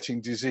risk of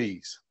getting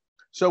disease.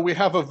 So we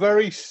have a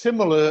very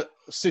similar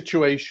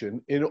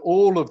situation in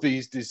all of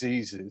these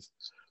diseases.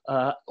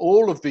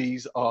 All of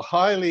these are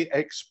highly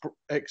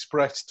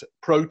expressed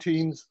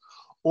proteins.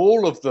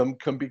 All of them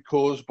can be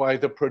caused by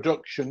the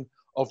production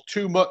of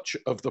too much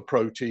of the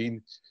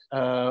protein,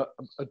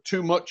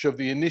 too much of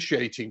the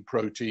initiating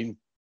protein,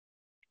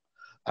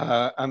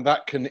 and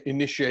that can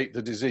initiate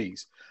the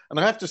disease. And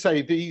I have to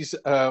say, these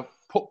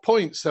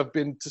points have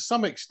been to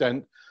some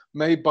extent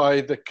made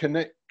by the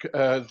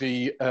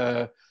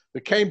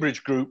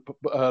Cambridge group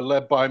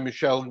led by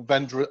Michelle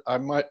Vendra, I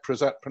might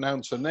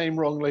pronounce her name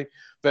wrongly,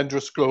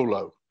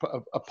 Vendrascolo.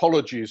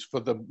 Apologies for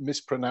the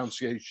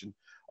mispronunciation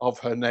of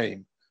her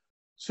name.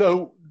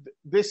 So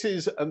this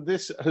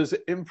has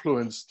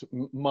influenced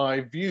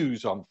my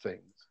views on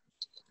things.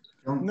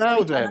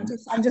 Now then,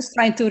 I'm just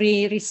trying to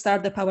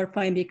restart the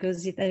PowerPoint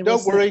because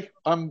don't worry,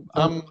 I'm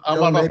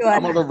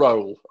on a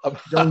roll.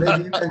 John,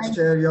 maybe you can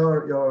share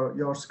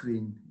your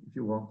screen if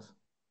you want.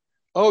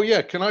 Oh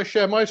yeah, can I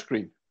share my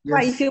screen? Yes.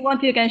 Right, if you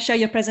want, you can share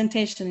your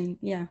presentation.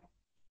 Yeah.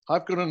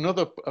 I've got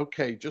another.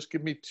 Okay, just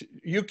give me.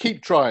 You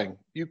keep trying.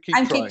 You keep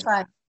trying. Keep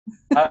trying.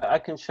 I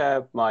can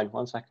share mine.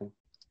 1 second.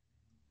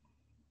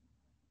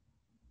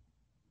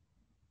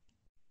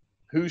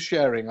 Who's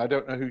sharing? I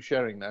don't know who's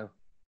sharing now.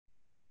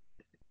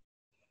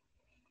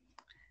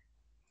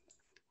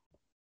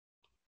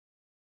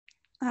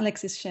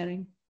 Alex is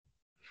sharing.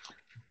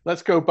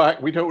 Let's go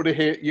back. We don't want to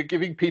hear. You're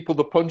giving people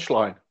the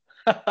punchline.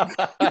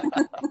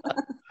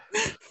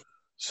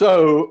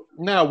 So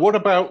now, what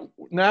about,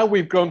 now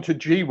we've gone to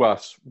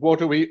GWAS.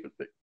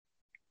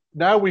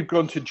 Now we've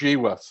gone to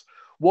GWAS.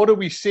 What are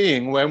we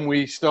seeing when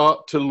we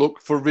start to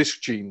look for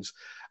risk genes,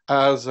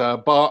 as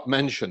Bart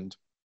mentioned?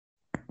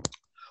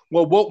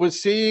 Well, what we're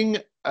seeing,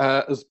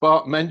 as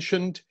Bart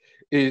mentioned,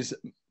 is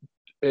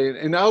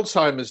in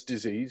Alzheimer's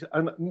disease,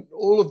 and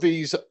all of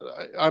these,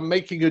 I'm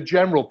making a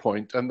general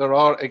point, and there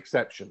are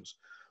exceptions,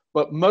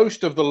 but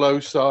most of the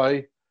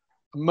loci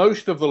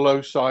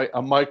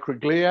are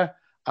microglia,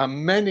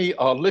 and many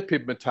are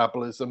lipid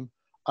metabolism,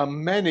 and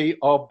many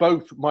are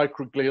both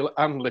microglial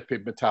and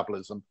lipid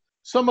metabolism.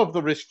 Some of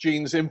the risk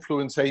genes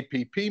influence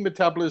APP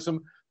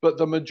metabolism, but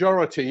the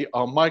majority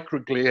are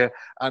microglia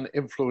and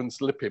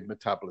influence lipid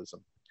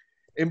metabolism.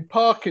 In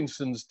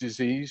Parkinson's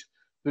disease,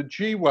 the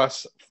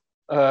GWAS,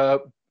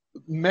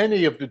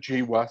 many of the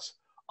GWAS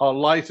are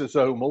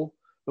lysosomal.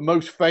 The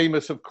most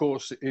famous, of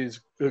course,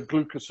 is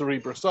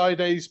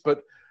glucocerebrosidase,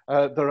 but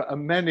there are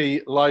many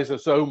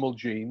lysosomal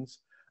genes,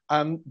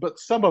 but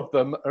some of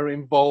them are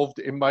involved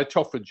in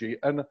mitophagy.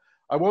 And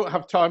I won't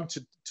have time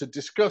to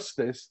discuss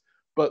this,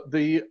 but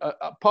the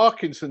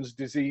Parkinson's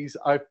disease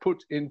I've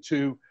put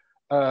into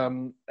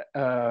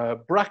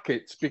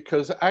brackets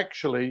because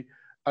actually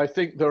I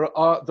think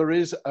there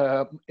is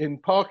in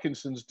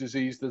Parkinson's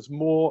disease, there's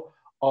more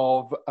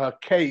of a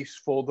case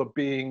for there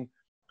being,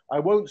 I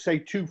won't say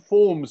two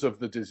forms of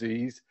the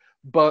disease,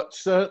 but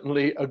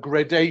certainly a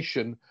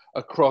gradation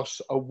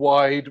across a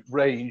wider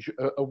range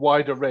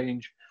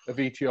of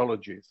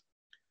etiologies.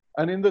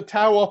 And in the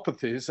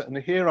tauopathies, and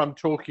here I'm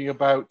talking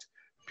about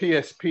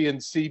PSP and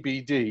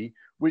CBD,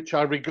 which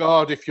I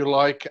regard, if you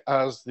like,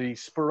 as the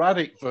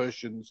sporadic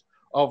versions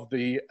of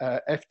the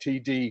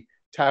FTD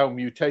tau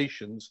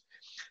mutations,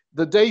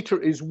 the data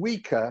is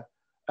weaker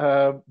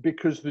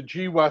because the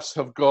GWAS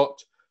have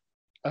got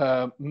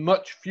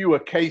much fewer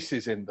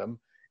cases in them.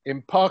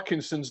 In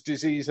Parkinson's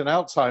disease and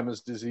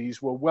Alzheimer's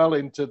disease, we're well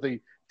into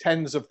the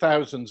tens of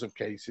thousands of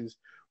cases,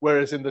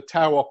 whereas in the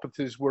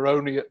tauopathies, we're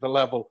only at the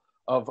level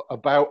of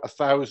about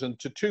 1,000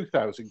 to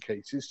 2,000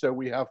 cases. So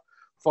we have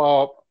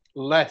far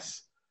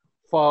less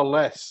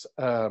loci.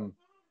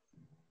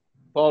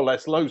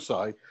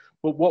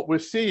 But what we're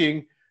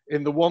seeing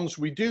in the ones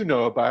we do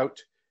know about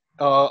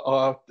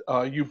are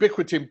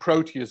ubiquitin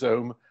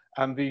proteasome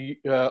and the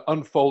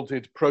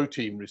unfolded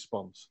protein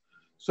response.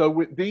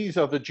 So these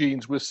are the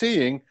genes we're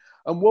seeing.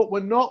 And what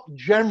we're not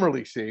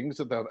generally seeing,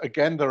 so that,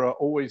 again, there are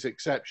always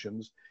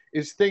exceptions,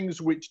 is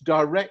things which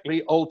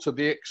directly alter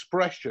the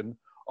expression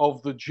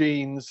of the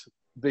genes,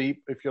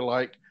 if you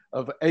like,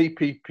 of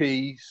APP,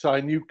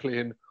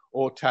 synuclein,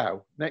 or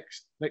tau.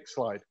 Next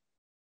slide.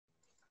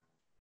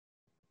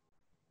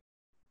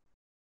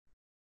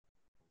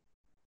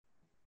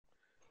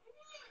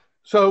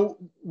 So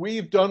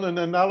we've done an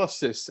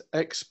analysis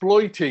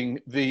exploiting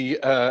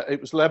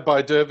it was led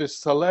by Dervis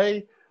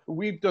Saleh.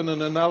 We've done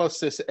an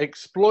analysis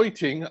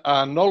exploiting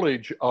our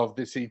knowledge of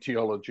this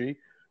etiology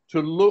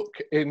to look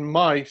in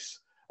mice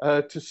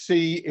to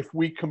see if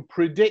we can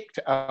predict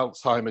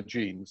Alzheimer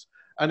genes.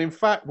 And in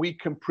fact, we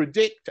can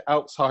predict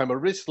Alzheimer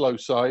risk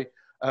loci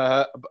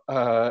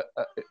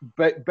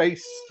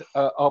based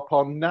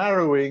upon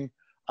narrowing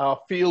our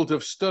field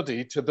of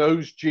study to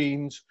those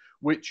genes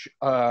which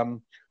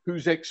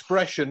whose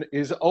expression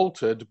is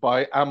altered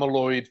by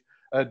amyloid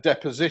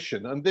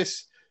deposition. And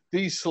this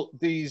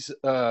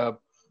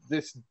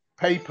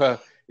paper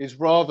is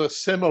rather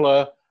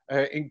similar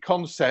in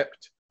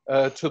concept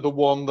to the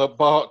one that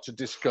Bart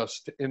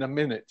discussed in a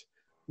minute.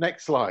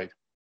 Next slide.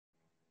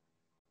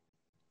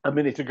 A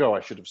minute ago,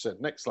 I should have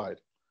said. Next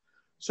slide.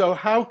 So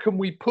how can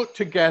we put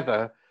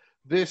together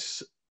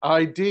this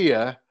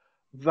idea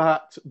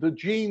that the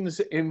genes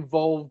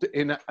involved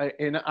in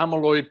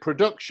amyloid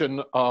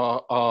production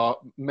are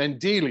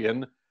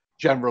Mendelian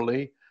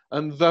generally,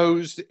 and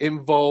those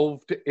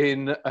involved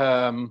as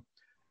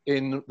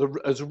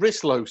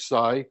risk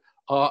loci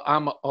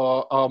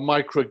are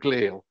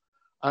microglial.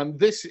 And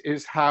this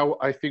is how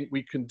I think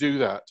we can do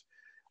that.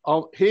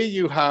 Here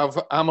you have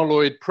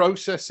amyloid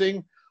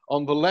processing.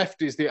 On the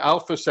left is the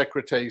alpha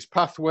secretase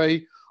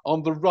pathway.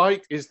 On the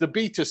right is the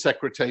beta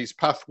secretase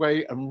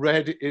pathway, and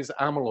red is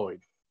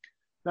amyloid.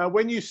 Now,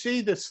 when you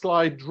see this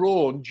slide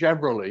drawn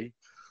generally,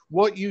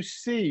 what you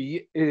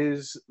see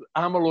is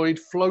amyloid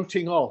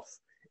floating off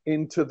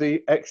into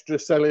the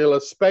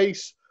extracellular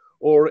space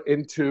or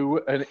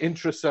into an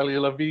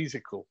intracellular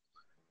vesicle.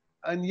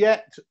 And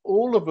yet,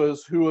 all of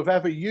us who have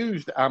ever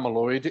used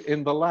amyloid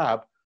in the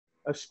lab,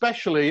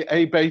 especially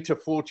A-beta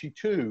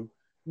 42,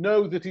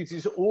 know that it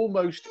is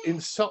almost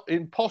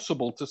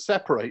impossible to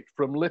separate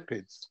from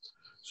lipids.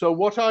 So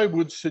what I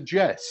would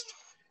suggest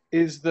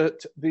is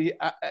that the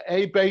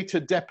A-beta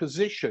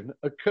deposition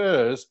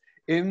occurs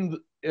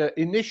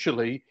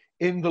initially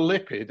in the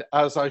lipid,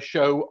 as I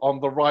show on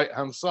the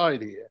right-hand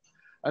side here.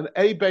 And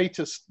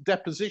A-beta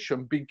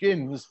deposition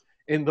begins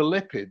in the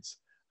lipids.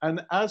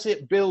 And as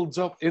it builds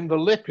up in the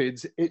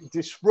lipids, it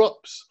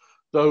disrupts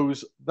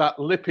that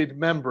lipid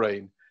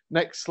membrane.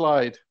 Next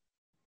slide.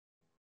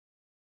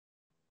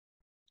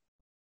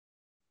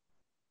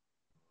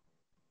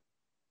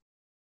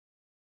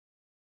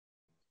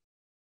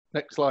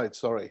 Next slide,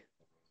 sorry.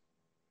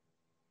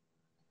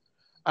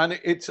 And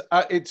it's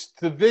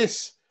to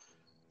this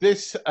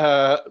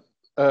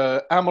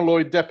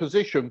amyloid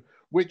deposition,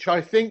 which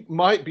I think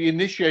might be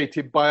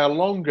initiated by a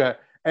longer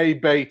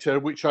A-beta,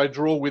 which I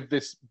draw with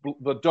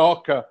the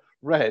darker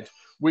red,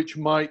 which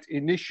might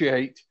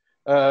initiate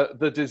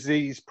the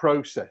disease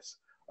process.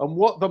 And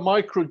what the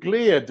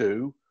microglia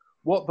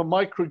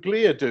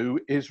do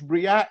is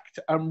react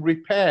and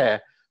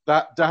repair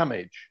that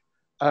damage.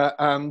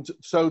 And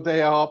so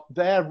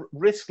their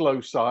risk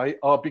loci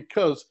are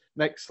because,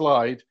 next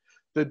slide,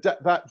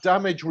 that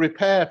damage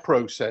repair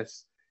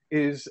process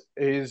is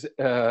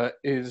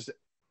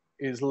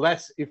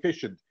less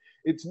efficient.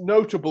 It's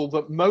notable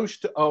that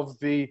most of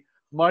the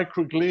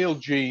microglial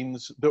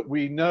genes that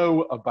we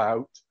know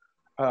about,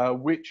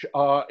 which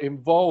are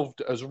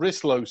involved as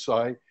risk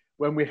loci,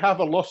 when we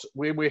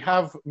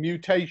have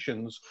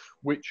mutations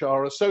which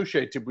are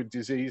associated with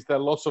disease, they're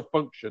loss of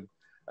function.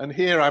 And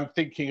here I'm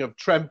thinking of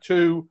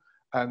TREM2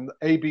 and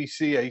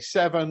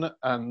ABCA7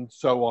 and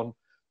so on.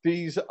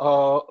 These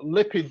are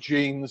lipid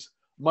genes,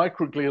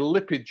 microglial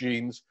lipid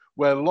genes,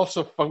 where loss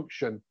of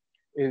function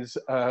is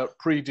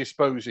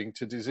predisposing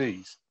to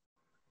disease.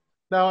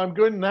 Now, I'm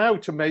going now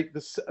to make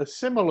a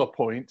similar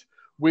point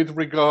with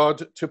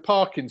regard to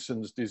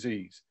Parkinson's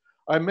disease.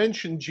 I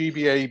mentioned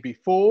GBA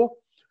before,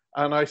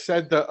 and I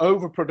said that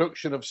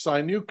overproduction of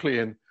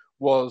synuclein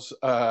was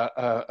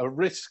a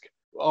risk,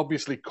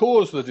 obviously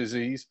caused the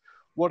disease.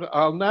 What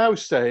I'll now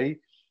say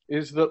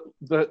is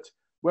that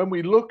when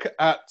we look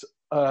at,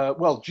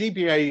 well,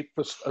 GBA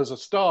as a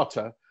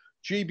starter,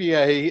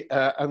 GBA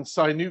and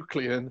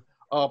synuclein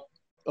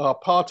are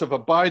part of a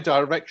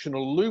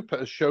bidirectional loop,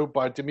 as shown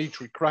by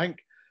Dimitri Krank.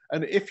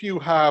 And if you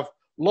have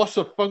loss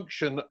of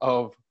function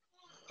of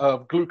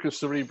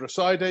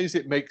glucocerebrosidase,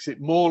 it makes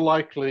it more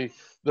likely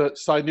that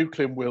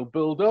synuclein will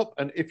build up.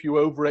 And if you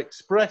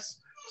overexpress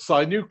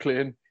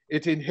synuclein,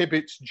 it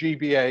inhibits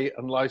GBA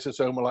and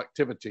lysosomal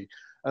activity.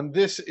 And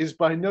this is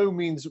by no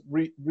means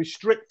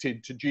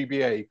restricted to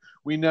GBA.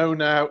 We know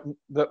now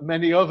that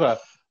many other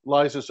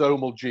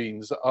lysosomal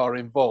genes are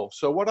involved.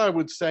 So what I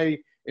would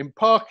say in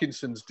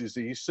Parkinson's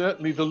disease,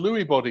 certainly the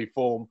Lewy body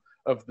form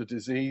of the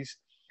disease,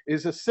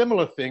 is a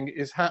similar thing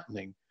is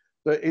happening,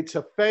 that it's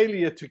a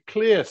failure to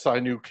clear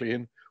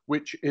synuclein,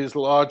 which is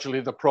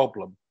largely the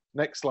problem.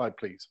 Next slide,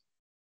 please.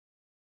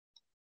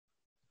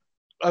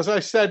 As I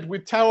said,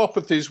 with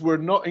tauopathies, we're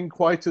not in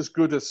quite as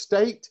good a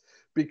state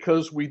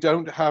because we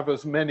don't have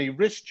as many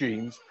risk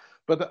genes.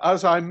 But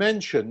as I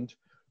mentioned,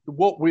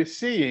 what we're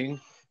seeing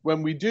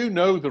when we do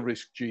know the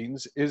risk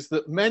genes is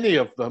that many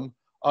of them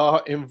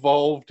are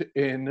involved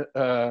in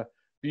the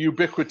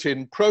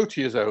ubiquitin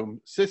proteasome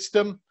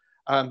system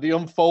and the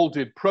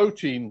unfolded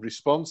protein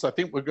response. I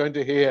think we're going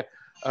to hear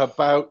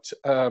about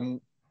the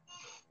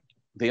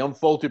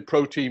unfolded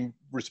protein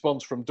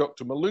response from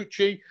Dr.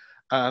 Mallucci,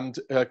 and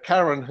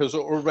Karen has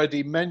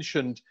already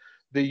mentioned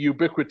the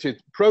ubiquitin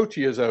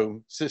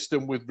proteasome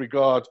system with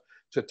regard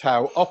to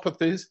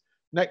tauopathies.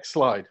 Next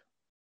slide.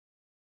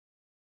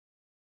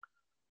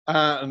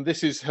 And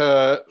this is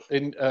her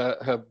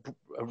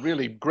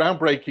really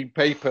groundbreaking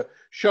paper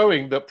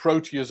showing that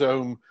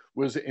proteasome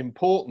was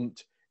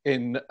important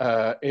in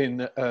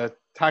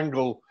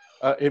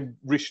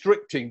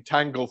restricting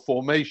tangle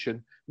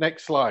formation.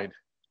 Next slide.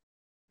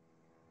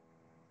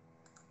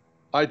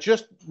 I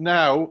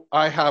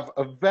have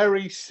a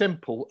very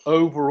simple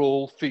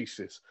overall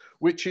thesis,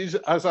 which is,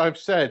 as I've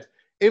said,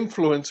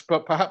 influenced,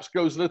 but perhaps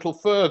goes a little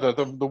further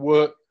than the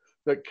work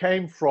that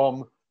came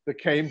from the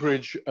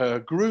Cambridge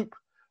group,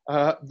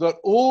 that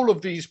all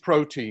of these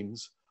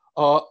proteins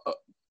are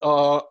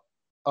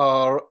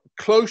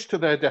close to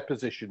their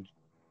deposition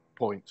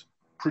point.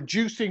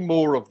 Producing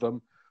more of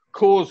them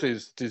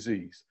causes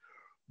disease.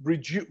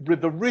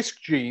 The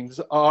risk genes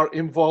are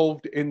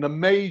involved in the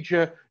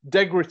major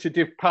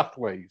degradative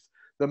pathways.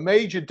 The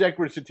major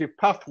degradative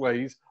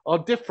pathways are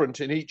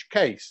different in each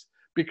case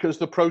because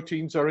the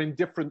proteins are in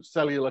different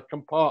cellular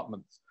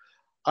compartments.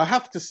 I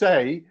have to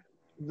say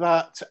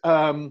that,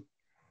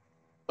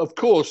 of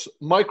course,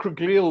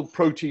 microglial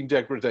protein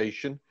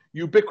degradation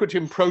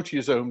ubiquitin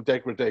proteasome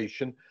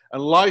degradation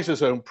and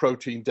lysosome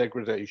protein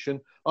degradation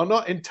are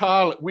not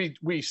entirely,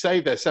 we say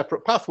they're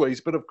separate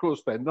pathways, but of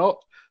course they're not.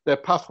 They're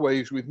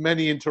pathways with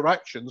many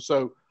interactions.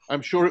 So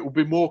I'm sure it will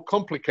be more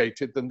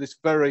complicated than this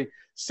very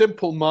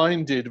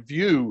simple-minded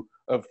view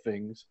of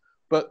things.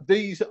 But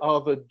these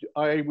are the,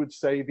 I would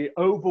say, the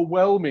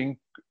overwhelming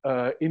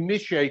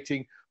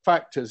initiating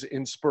factors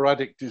in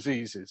sporadic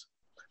diseases.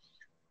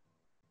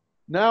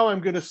 Now I'm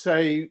going to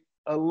say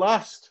a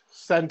last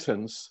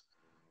sentence,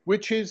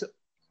 which is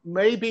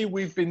maybe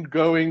we've been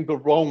going the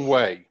wrong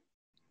way.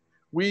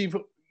 We've,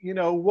 you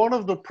know, one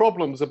of the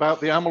problems about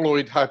the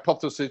amyloid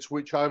hypothesis,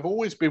 which I've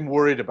always been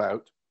worried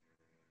about,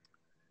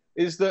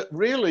 is that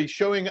really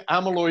showing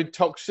amyloid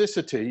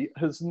toxicity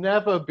has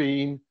never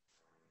been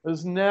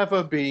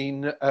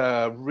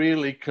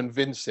really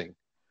convincing.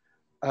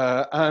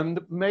 And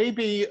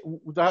maybe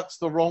that's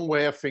the wrong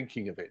way of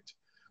thinking of it.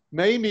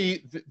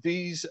 Maybe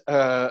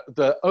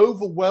the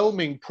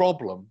overwhelming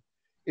problem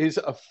is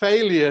a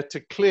failure to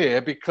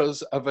clear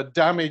because of a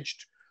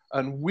damaged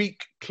and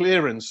weak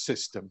clearance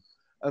system.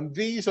 And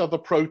these are the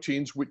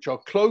proteins which are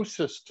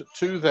closest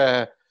to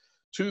their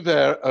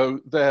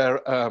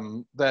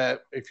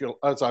if you,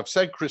 as I've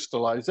said,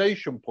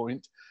 crystallization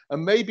point.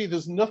 And maybe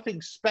there's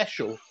nothing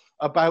special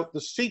about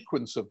the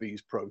sequence of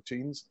these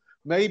proteins.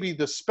 Maybe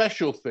the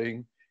special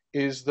thing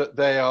is that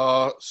they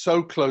are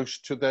so close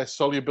to their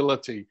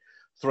solubility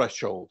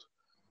threshold.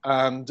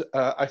 And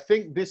I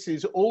think this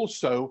is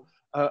also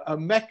a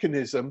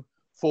mechanism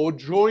for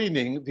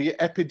joining the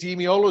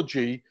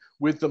epidemiology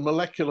with the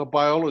molecular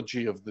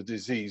biology of the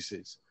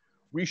diseases.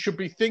 We should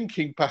be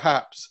thinking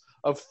perhaps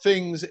of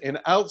things in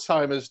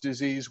Alzheimer's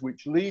disease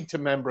which lead to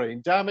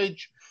membrane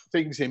damage,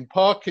 things in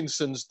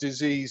Parkinson's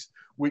disease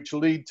which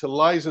lead to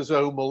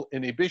lysosomal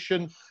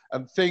inhibition,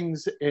 and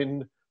things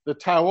in the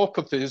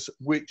tauopathies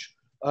which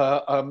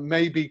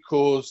maybe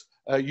cause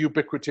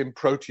ubiquitin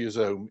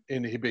proteasome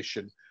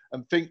inhibition.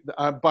 And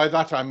by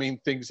that I mean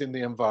things in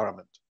the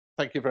environment.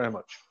 Thank you very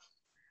much.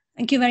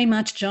 Thank you very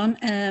much, John.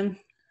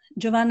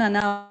 Giovanna,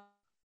 now.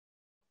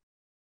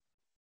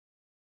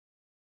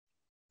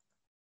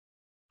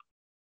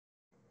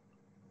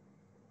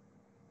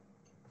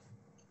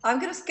 I'm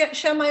going to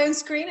share my own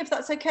screen, if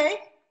that's okay.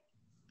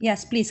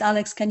 Yes, please,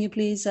 Alex, can you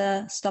please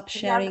stop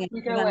sharing? Yeah,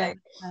 you go away.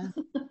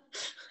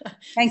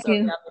 Thank Sorry,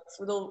 you. Alex,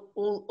 with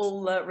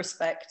all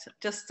respect,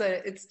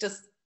 it's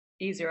just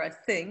easier, I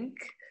think.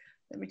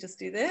 Let me just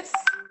do this.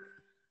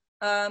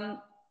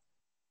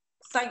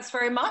 Thanks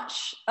very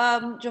much,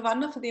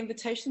 Giovanna, for the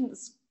invitation.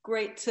 It's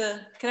great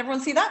to, can everyone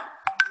see that?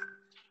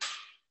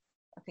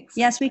 I think so.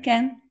 Yes, we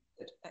can.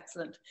 Good.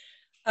 Excellent.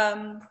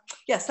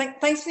 Yes,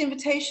 thanks for the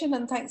invitation,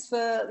 and thanks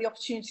for the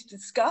opportunity to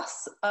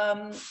discuss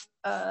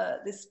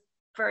this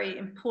very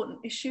important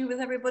issue with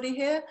everybody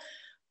here.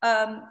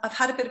 I've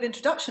had a bit of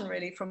introduction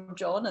really from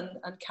John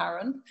and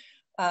Karen,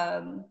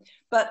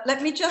 but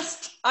let me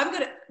just,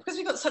 because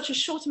we've got such a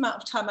short amount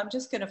of time, I'm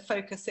just going to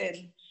focus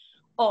in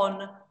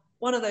on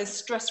one of those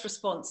stress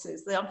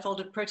responses, the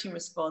unfolded protein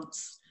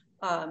response,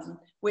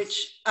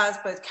 which, as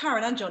both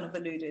Karen and John have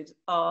alluded,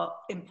 are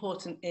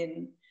important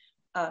in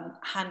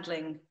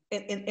handling,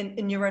 in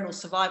neuronal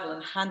survival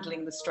and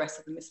handling the stress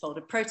of the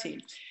misfolded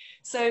protein.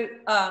 So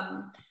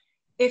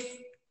if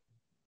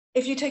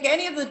you take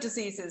any of the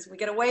diseases, we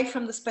get away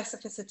from the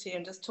specificity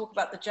and just talk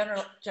about the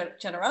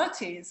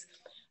generalities,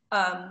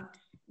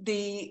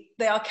 they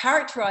are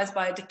characterized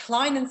by a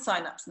decline in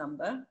synapse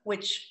number,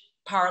 which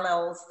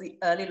parallels the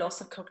early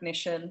loss of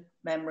cognition,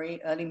 memory,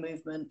 early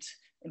movement.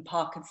 In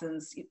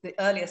Parkinson's, the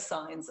earliest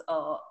signs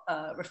are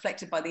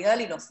reflected by the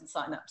early loss in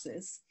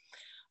synapses,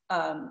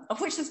 of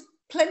which there's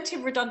plenty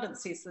of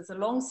redundancies. There's a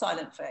long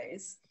silent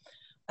phase,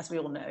 as we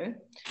all know,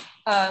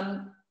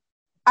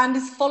 and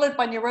is followed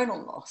by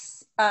neuronal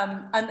loss.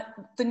 And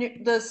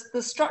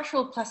the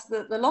structural,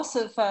 the loss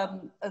of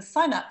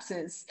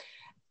synapses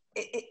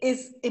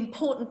is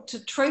important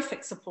to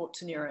trophic support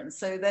to neurons.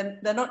 So then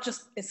they're not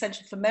just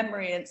essential for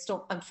memory and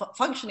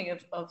functioning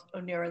of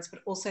neurons,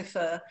 but also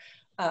for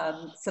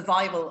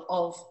survival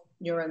of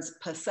neurons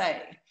per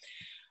se.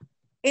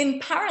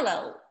 In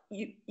parallel,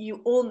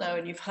 you all know,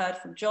 and you've heard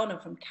from John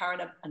and from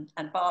Karen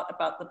and Bart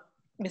about the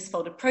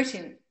misfolded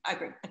protein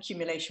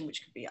accumulation,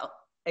 which could be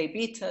A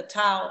beta,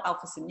 tau,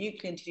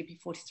 alpha-synuclein,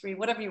 TDP43,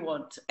 whatever you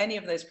want, any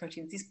of those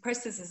proteins. These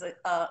processes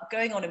are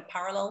going on in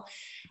parallel,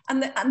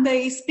 and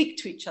they speak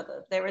to each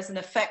other. There is an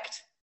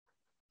effect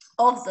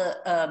of the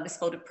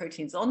misfolded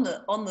proteins on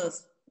the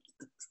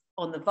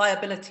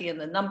viability and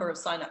the number of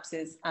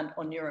synapses and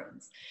on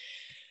neurons.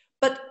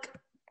 But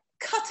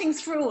cutting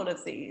through all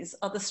of these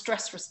are the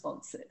stress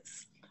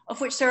responses,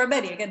 of which there are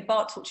many. Again,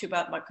 Bart talked to you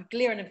about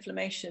microglia and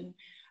inflammation,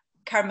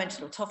 Karen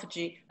mentioned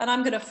autophagy, and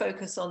I'm going to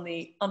focus on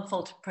the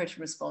unfolded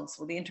protein response,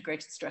 or the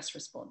integrated stress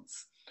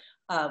response,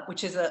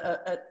 which is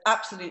an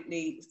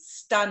absolutely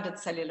standard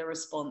cellular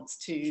response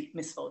to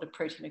misfolded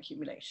protein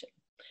accumulation.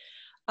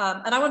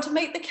 And I want to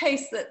make the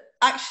case that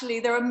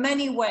actually there are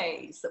many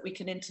ways that we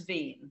can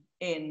intervene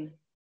in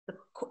the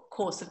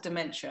course of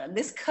dementia, and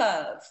this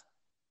curve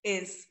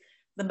is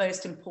the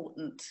most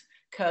important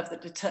curve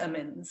that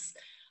determines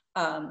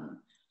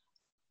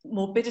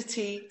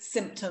morbidity,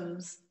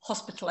 symptoms,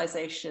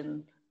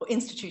 hospitalization, or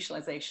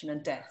institutionalization,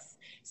 and death.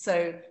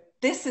 So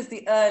this is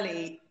the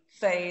early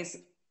phase,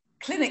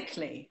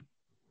 clinically,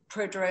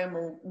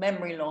 prodromal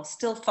memory loss,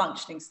 still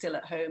functioning, still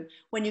at home.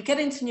 When you get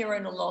into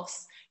neuronal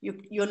loss,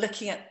 you're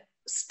looking at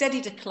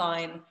steady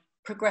decline,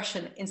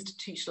 progression,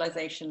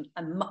 institutionalization,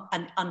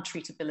 and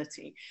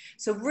untreatability.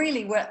 So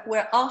really,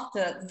 we're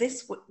after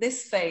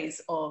this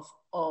phase of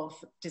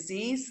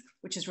disease,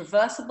 which is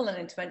reversible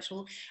and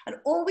interventional. And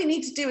all we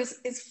need to do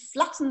is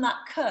flatten that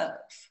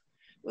curve.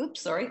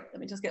 Oops, sorry, let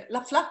me just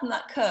flatten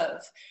that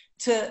curve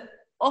to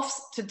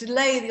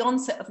delay the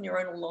onset of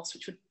neuronal loss,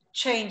 which would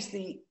change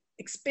the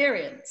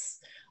experience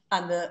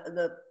and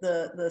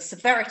the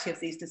severity of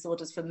these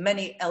disorders for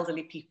many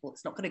elderly people.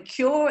 It's not going to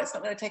cure, it's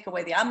not going to take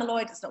away the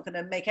amyloid, it's not going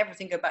to make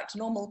everything go back to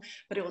normal,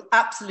 but it will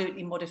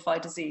absolutely modify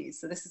disease.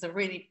 So this is a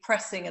really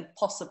pressing and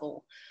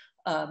possible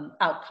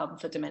outcome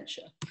for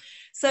dementia.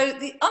 So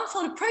the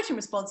unfolded protein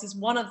response is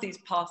one of these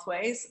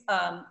pathways.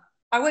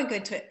 I won't go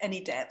into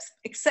any depth,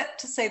 except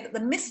to say that the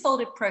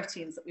misfolded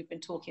proteins that we've been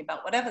talking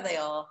about, whatever they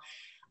are,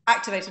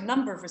 activate a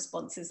number of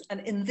responses. And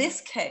in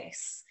this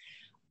case,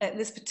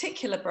 this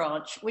particular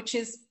branch, which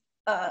has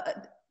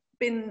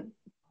been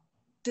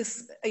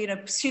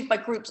pursued by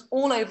groups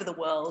all over the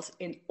world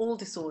in all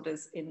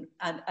disorders and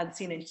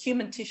seen in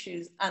human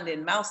tissues and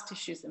in mouse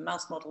tissues and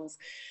mouse models.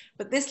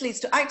 But this leads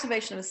to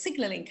activation of a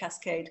signaling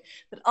cascade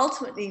that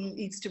ultimately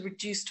leads to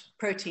reduced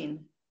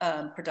protein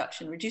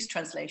production, reduced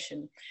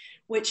translation,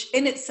 which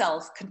in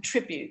itself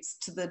contributes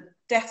to the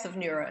death of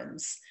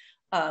neurons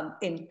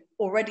in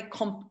already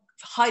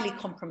highly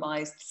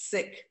compromised,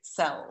 sick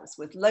cells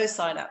with low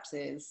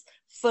synapses,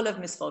 full of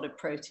misfolded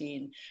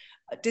protein,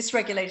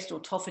 dysregulated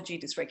autophagy,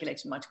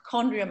 dysregulated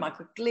mitochondria,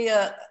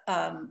 microglia,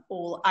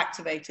 all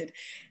activated.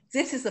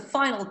 This is the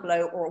final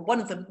blow, or one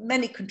of the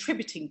many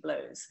contributing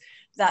blows,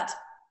 that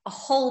a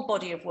whole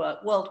body of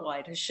work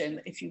worldwide has shown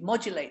that if you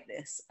modulate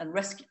this and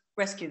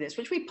rescue this,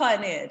 which we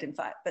pioneered, in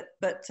fact,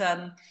 but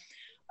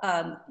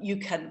you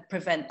can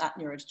prevent that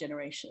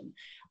neurodegeneration.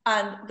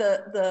 And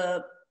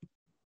the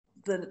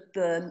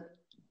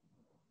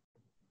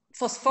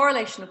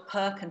phosphorylation of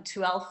PERK and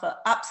 2-alpha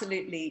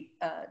absolutely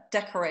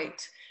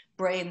decorate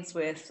brains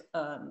with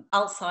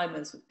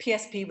Alzheimer's, with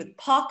PSP, with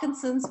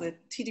Parkinson's, with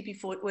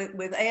TDP4,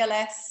 with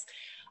ALS,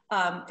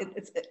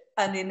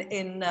 and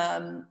in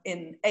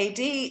AD,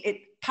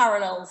 it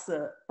parallels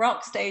the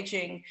Braak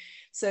staging.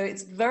 So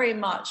it's very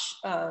much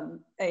an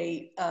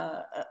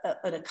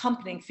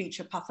accompanying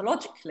feature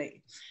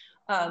pathologically.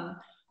 And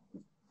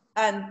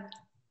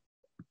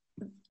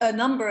a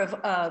number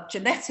of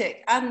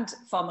genetic and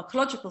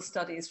pharmacological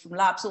studies from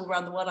labs all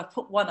around the world, I've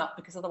put one up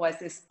because otherwise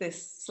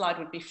this slide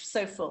would be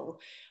so full,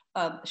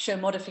 show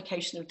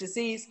modification of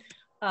disease.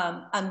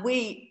 And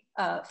we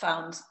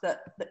found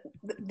that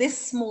this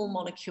small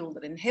molecule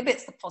that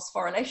inhibits the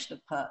phosphorylation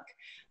of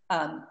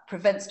PERK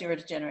prevents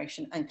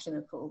neurodegeneration and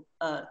clinical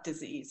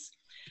disease.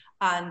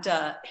 And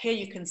here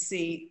you can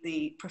see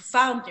the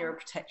profound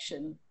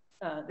neuroprotection.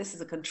 This is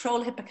a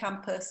control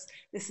hippocampus.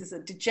 This is a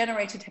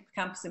degenerated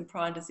hippocampus in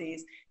prion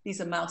disease. These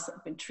are mouse that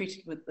have been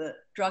treated with the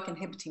drug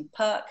inhibiting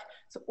PERK.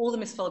 So all the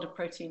misfolded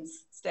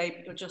proteins stay,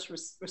 but you're just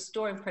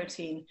restoring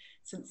protein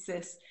since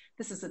this.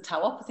 This is a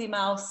tauopathy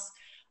mouse.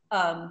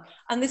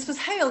 And this was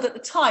hailed at the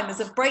time as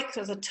a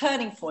breakthrough, as a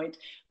turning point,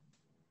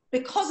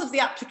 because of the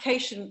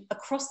application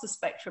across the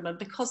spectrum and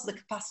because of the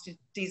capacity to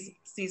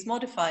disease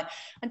modify.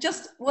 And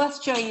just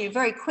worth showing you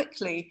very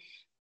quickly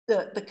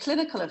the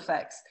clinical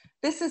effects.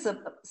 This is a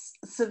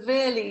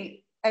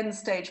severely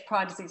end-stage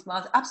prion disease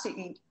mouse,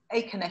 absolutely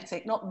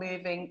akinetic, not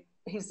moving.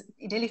 He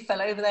nearly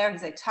fell over there.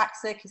 He's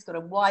ataxic. He's got a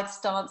wide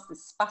stance,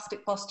 this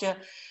spastic posture.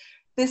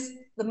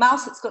 The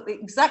mouse that's got the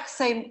exact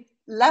same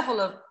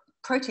level of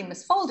protein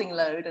misfolding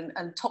load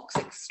and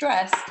toxic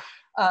stress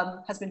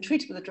has been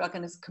treated with a drug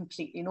and is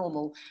completely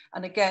normal.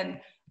 And again,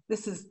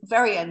 this is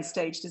very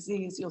end-stage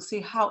disease. You'll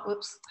see how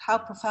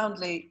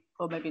profoundly,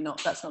 or maybe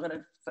not, that's not going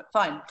to,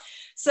 fine.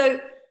 So,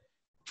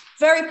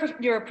 very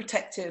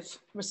neuroprotective,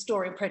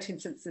 restoring protein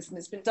synthesis, and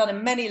it's been done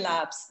in many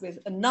labs with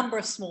a number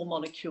of small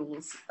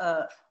molecules,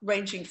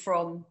 ranging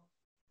from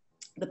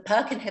the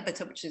PERK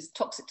inhibitor, which is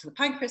toxic to the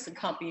pancreas and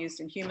can't be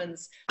used in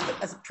humans,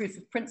 but as a proof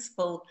of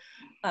principle,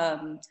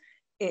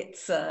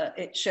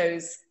 it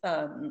shows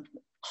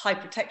high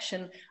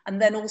protection,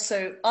 and then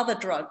also other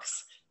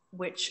drugs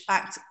which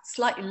act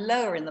slightly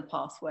lower in the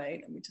pathway.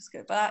 Let me just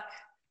go back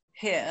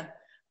here.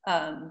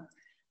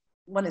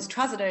 One is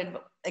trazodone,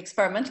 but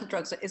experimental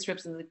drugs are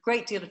ISRIBs, and there's a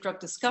great deal of drug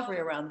discovery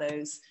around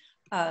those.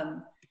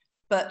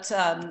 But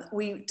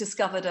we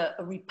discovered a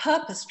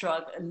repurposed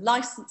drug, a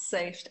licensed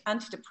safe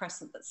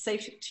antidepressant that's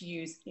safe to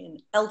use in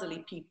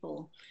elderly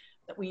people.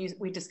 That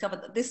we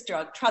discovered that this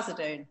drug,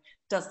 trazodone,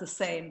 does the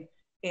same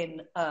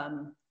in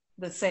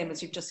the same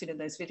as you've just seen in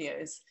those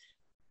videos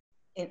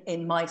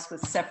in mice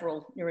with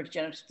several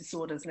neurodegenerative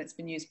disorders, and it's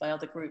been used by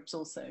other groups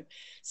also.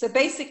 So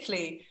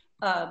basically,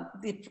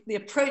 the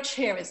approach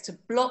here is to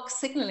block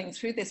signaling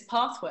through this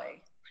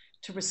pathway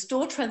to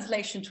restore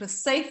translation to a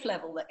safe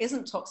level that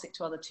isn't toxic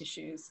to other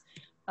tissues.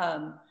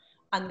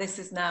 And this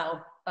is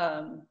now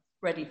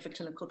ready for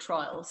clinical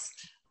trials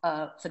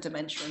for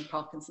dementia and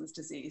Parkinson's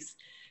disease.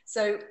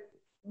 So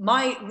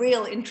my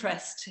real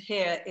interest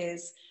here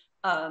is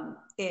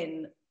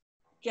in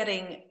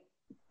getting,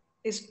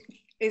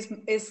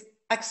 is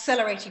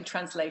accelerating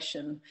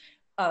translation.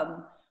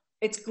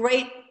 It's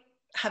great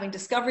having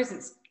discoveries,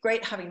 it's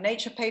great having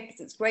nature papers,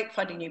 it's great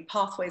finding new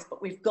pathways,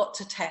 but we've got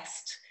to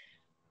test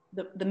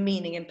the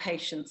meaning in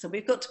patients. So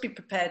we've got to be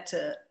prepared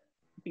to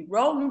be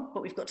wrong,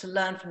 but we've got to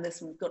learn from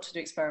this, and we've got to do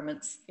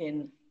experiments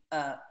in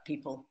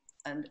people.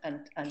 And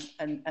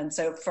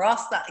so for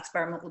us, that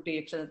experiment would be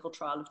a clinical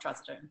trial of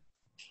trazodone.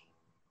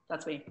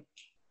 That's me.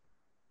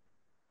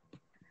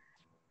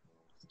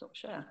 Stop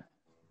share.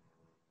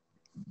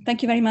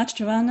 Thank you very much,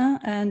 Giovanna.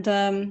 And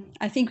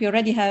I think we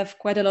already have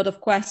quite a lot of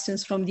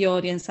questions from the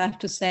audience, I have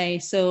to say.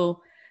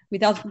 So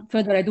without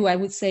further ado, I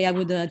would say I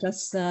would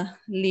just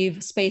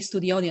leave space to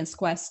the audience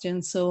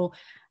questions. So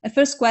a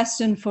first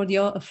question from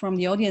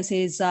the audience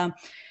is,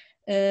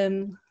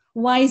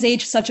 why is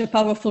age such a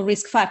powerful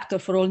risk factor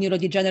for all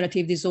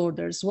neurodegenerative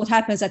disorders? What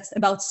happens at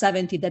about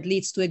 70 that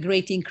leads to a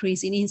great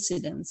increase in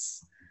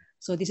incidence?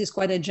 So this is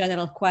quite a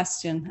general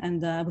question,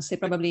 and I would say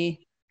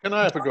probably... Can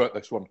I have a go at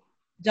this one?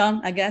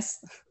 John, I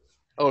guess.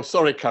 Oh,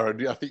 sorry,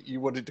 Karen. I think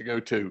you wanted to go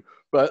too.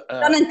 But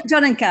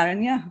John and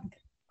Karen, yeah.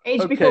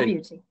 Age before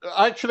beauty.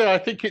 Actually, I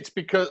think it's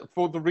because,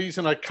 for the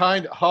reason I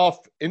kind of half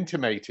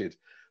intimated,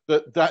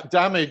 that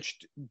damage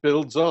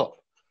builds up.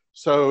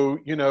 So,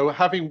 you know,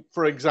 having,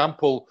 for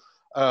example,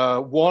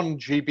 one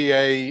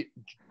GBA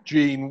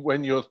gene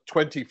when you're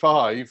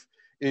 25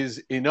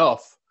 is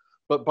enough.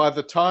 But by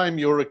the time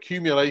you're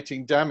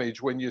accumulating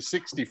damage when you're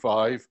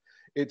 65,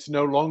 it's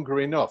no longer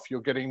enough.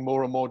 You're getting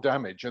more and more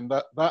damage. And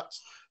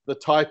that's the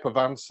type of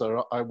answer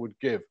I would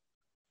give.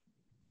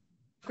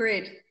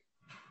 Agreed.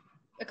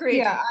 Agreed.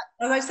 Yeah.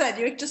 As I said,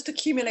 you're just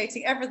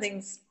accumulating,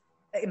 everything's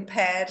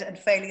impaired and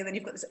failing, and then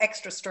you've got this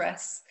extra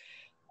stress.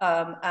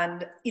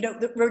 And, you know,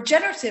 the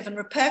regenerative and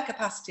repair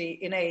capacity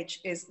in age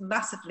is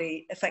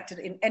massively affected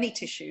in any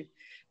tissue,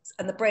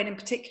 and the brain in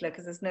particular,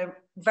 because there's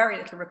very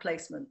little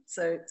replacement.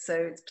 So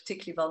it's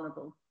particularly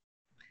vulnerable.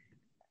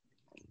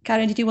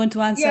 Karen, did you want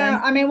to answer?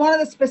 Yeah, I mean, one of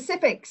the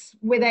specifics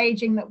with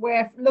aging that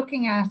we're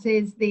looking at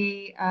is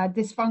the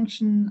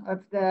dysfunction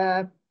of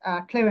the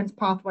clearance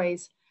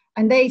pathways.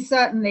 And they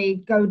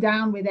certainly go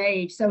down with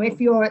age. So if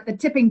you're at the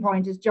tipping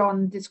point, as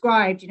John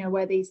described, you know,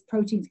 where these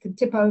proteins can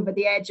tip over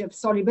the edge of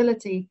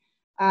solubility,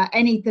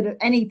 any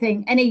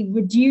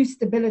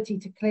reduced ability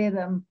to clear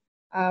them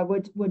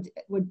would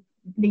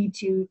lead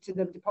to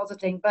them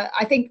depositing. But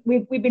I think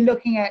we've been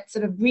looking at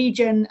sort of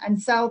region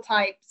and cell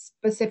type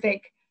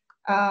specific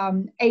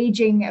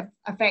aging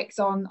effects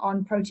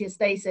on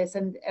proteostasis,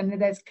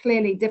 and there's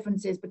clearly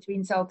differences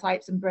between cell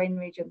types and brain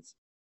regions.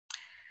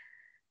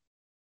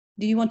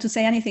 Do you want to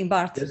say anything,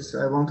 Bart? Yes,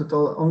 I wanted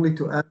only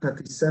to add that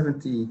the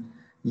 70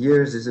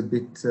 years is a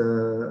bit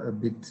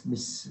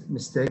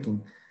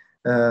mistaken,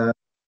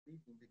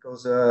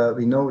 because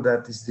we know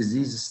that this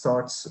disease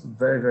starts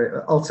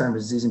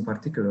Alzheimer's disease in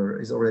particular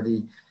is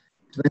already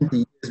 20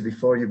 years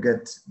before you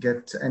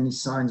get any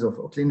signs of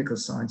clinical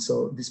signs.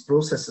 So this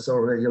process is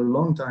already a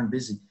long time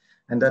busy,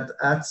 and that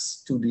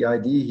adds to the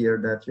idea here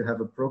that you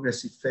have a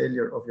progressive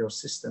failure of your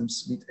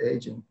systems with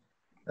aging.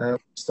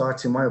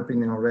 Starts, in my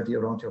opinion, already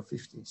around your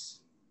 50s.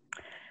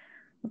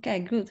 Okay,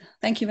 good.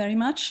 Thank you very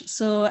much.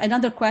 So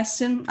another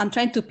question, I'm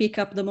trying to pick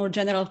up the more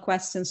general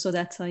questions so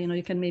that, you know,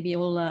 you can maybe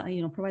all,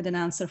 provide an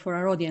answer for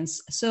our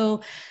audience.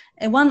 So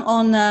one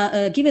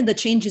on, given the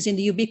changes in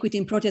the ubiquity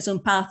in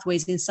proteasome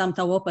pathways in some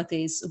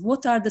tauopathies,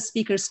 what are the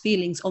speaker's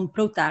feelings on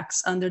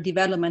PROTACs under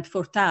development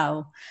for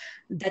tau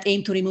that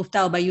aim to remove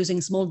tau by using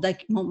small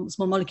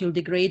molecule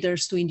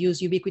degraders to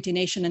induce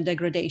ubiquitination and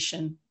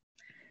degradation?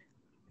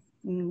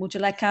 Would you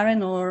like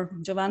Karen or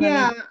Giovanna?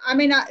 Yeah, I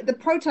mean, the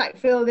PROTAC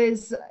field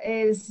is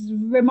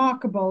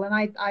remarkable, and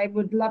I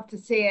would love to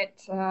see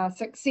it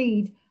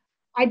succeed.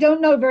 I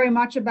don't know very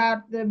much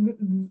about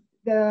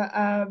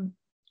the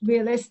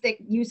realistic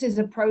uses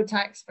of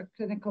PROTACs for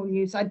clinical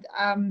use. I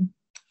mean,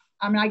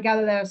 I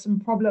gather there are some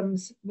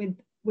problems with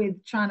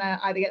trying to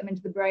either get them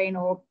into the brain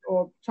or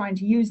trying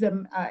to use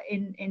them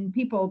in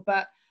people,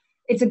 but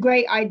it's a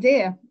great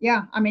idea.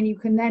 Yeah, I mean, you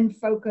can then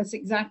focus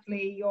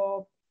exactly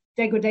your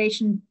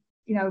degradation,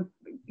 you know,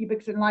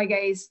 ubiquitin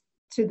ligase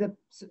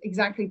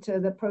exactly to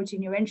the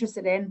protein you're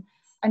interested in,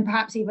 and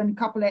perhaps even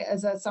couple it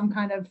as some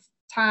kind of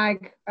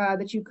tag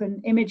that you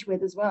can image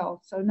with as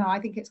well. So no, I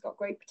think it's got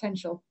great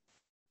potential.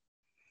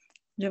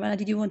 Giovanna,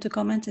 did you want to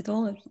comment at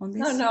all on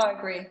this? No, I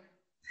agree.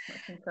 I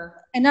think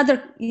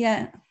another,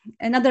 yeah.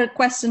 Another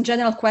question,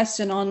 general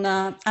question on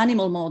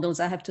animal models,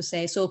 I have to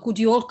say. So could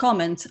you all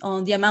comment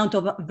on the amount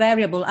of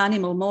variable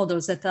animal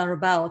models that are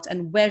about,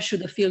 and where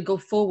should the field go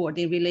forward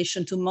in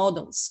relation to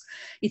models?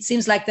 It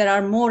seems like there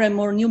are more and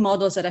more new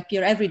models that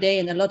appear every day,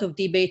 and a lot of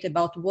debate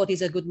about what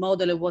is a good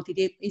model and what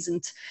it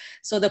isn't.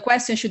 So the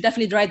question should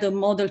definitely drive the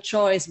model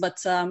choice, but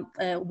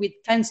with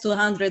tens to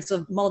hundreds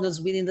of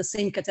models within the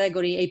same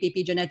category,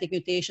 APP, genetic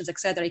mutations,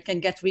 etc., it can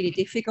get really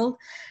difficult.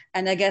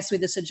 And I guess with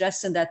the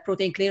suggestion that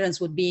protein clearance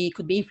could be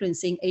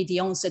influencing AD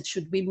onset,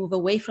 should we move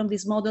away from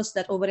these models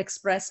that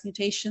overexpress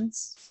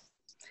mutations?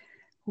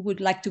 Who would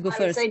like to go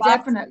first? I would say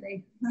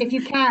definitely, if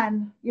you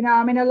can. You know,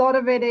 I mean, a lot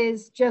of it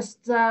is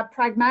just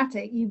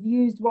pragmatic. You've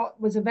used what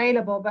was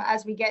available, but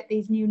as we get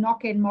these new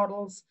knock-in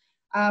models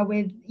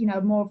with, you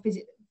know, more with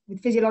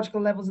physiological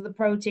levels of the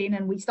protein,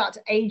 and we start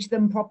to age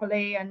them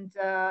properly, and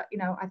you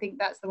know, I think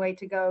that's the way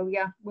to go.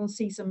 Yeah, we'll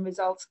see some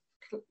results.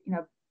 You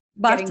know,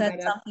 Bart had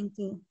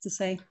something to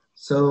say.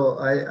 So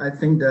I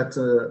think that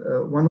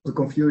one of the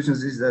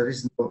confusions is there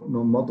is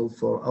no model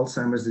for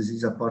Alzheimer's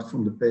disease apart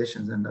from the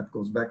patients, and that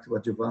goes back to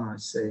what Giovanna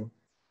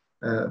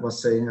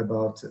was saying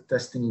about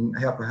testing in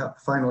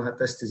final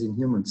tests in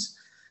humans.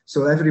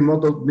 So every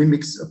model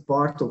mimics a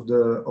part of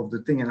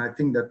the thing, and I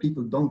think that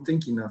people don't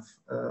think enough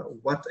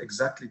what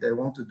exactly they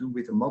want to do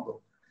with a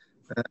model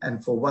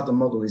and for what the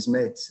model is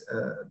made.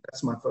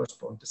 That's my first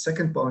point. The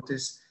second point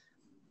is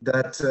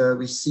that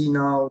we see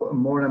now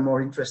more and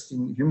more interest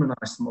in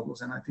humanized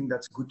models, and I think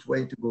that's a good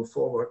way to go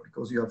forward,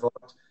 because you avoid,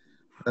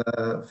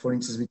 for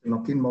instance, with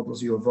knock-in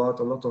models, you avoid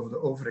a lot of the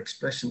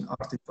overexpression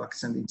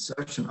artifacts and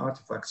insertion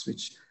artifacts,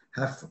 which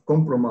have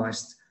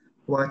compromised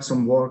quite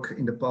some work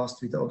in the past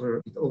with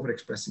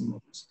overexpressing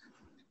models.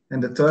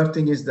 And the third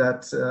thing is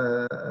that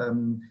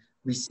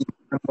we see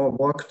more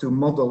work to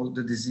model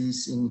the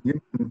disease in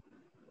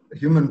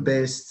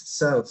human-based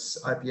cells,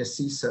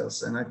 iPSC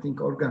cells, and I think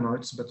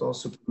organoids, but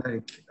also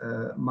chimeric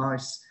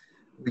mice,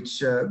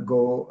 which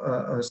go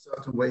a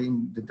certain way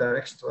in the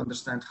direction to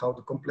understand how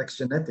the complex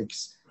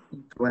genetics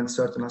influence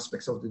certain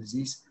aspects of the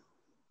disease.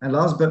 And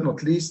last but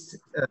not least,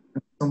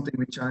 something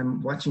which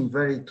I'm watching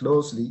very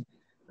closely,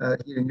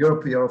 here in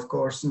Europe, we are of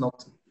course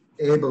not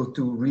able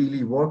to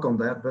really work on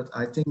that, but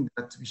I think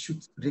that we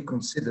should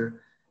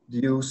reconsider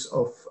the use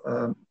of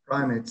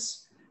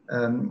primates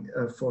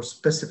for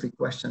specific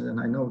questions, and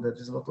I know that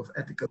there's a lot of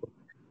ethical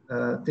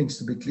things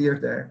to be clear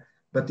there.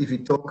 But if we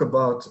talk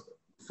about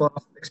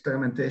fast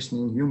experimentation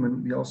in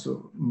human, we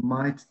also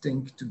might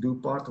think to do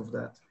part of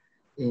that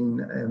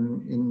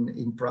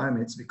in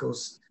primates,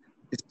 because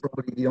it's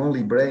probably the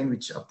only brain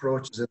which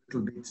approaches a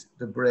little bit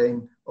the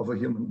brain of a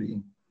human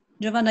being.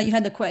 Giovanna, you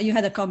had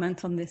a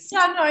comment on this.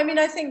 Yeah, no, I mean,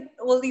 I think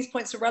all these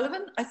points are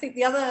relevant. I think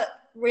the other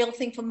real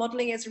thing for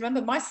modeling is,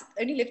 remember, mice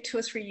only live 2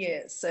 or 3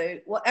 years. So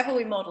whatever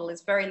we model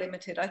is very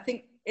limited. I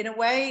think in a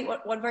way,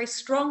 one very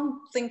strong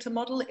thing to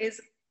model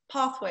is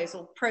pathways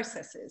or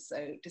processes.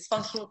 So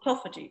dysfunctional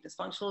autophagy,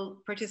 dysfunctional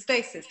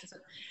proteostasis.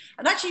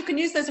 And actually you can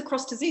use those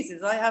across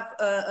diseases. I have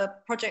a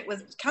project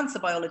with cancer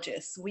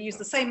biologists. We use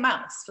the same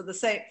mouse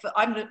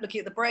I'm looking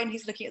at the brain,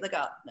 he's looking at the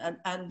gut.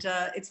 And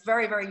it's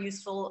very, very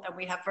useful, and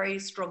we have very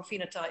strong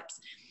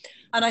phenotypes.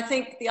 And I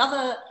think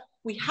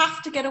we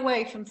have to get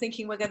away from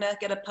thinking we're going to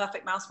get a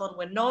perfect mouse model.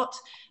 We're not.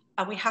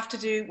 And we have to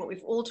do what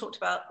we've all talked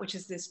about, which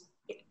is this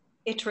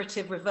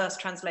iterative reverse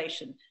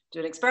translation. Do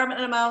an experiment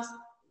in a mouse,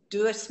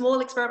 do a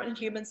small experiment in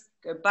humans,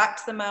 go back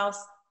to the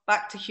mouse,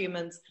 back to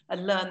humans,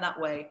 and learn that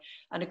way.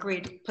 And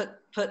agreed, put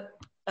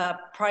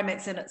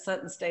primates in at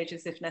certain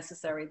stages if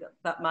necessary.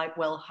 That might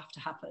well have to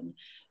happen.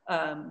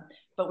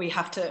 But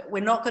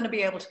we're not going to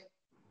be able to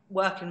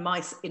work in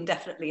mice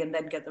indefinitely and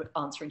then get the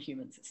answer in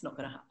humans. It's not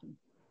going to happen.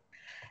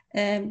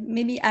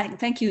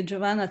 Thank you,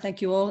 Giovanna.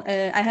 Thank you all.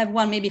 I have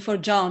one maybe for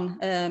John.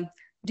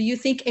 Do you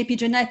think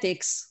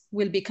epigenetics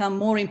will become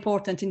more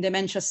important in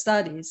dementia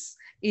studies?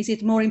 Is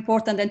it more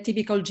important than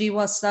typical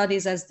GWAS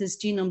studies, as this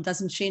genome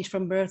doesn't change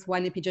from birth,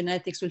 while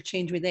epigenetics will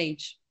change with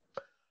age?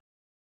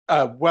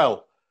 I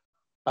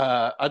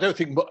don't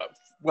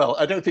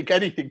think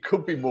anything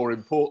could be more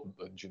important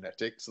than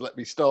genetics. Let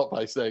me start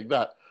by saying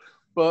that.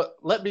 But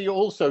let me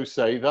also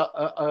say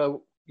that,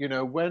 you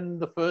know, when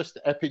the first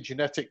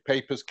epigenetic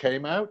papers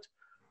came out,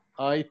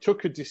 I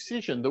took a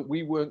decision that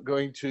we weren't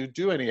going to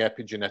do any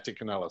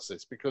epigenetic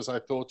analysis because I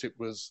thought it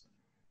was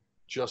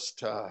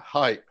just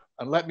hype.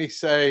 And let me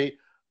say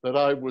that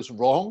I was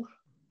wrong.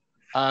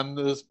 And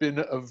there's been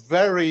a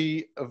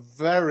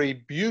very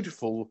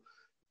beautiful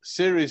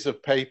series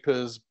of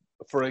papers,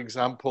 for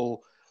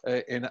example,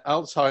 in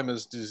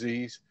Alzheimer's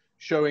disease,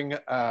 showing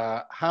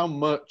how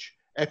much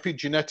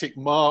epigenetic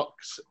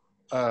marks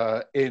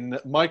in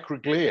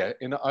microglia,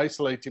 in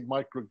isolated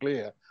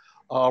microglia,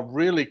 are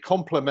really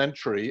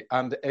complementary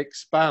and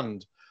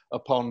expand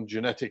upon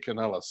genetic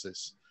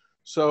analysis.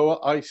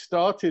 So I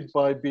started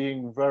by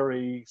being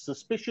very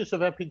suspicious of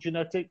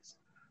epigenetics.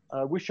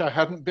 I wish I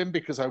hadn't been,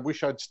 because I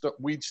wish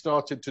we'd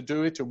started to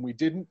do it and we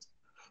didn't.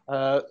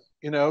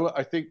 you know,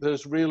 I think there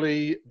is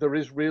really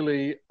an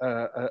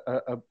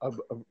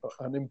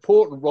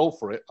important role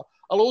for it.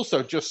 I'll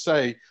also just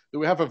say that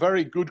we have a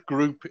very good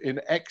group in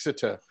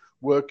Exeter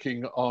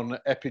working on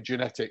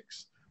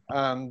epigenetics,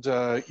 and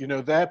you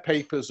know, their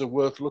papers are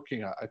worth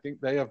looking at. I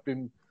think they have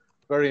been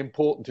very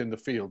important in the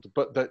field,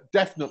 but that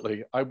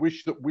definitely I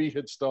wish that we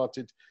had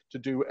started to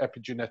do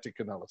epigenetic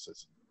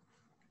analysis.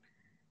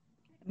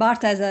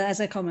 Bart has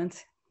a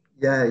comment.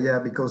 Yeah,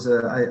 because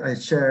I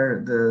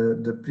share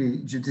the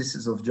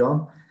prejudices of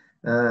John,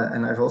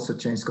 and I've also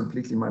changed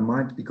completely my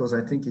mind, because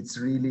I think it's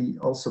really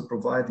also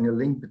providing a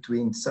link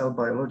between cell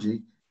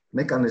biology,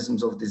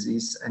 mechanisms of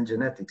disease, and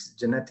genetics.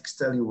 Genetics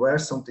tell you where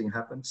something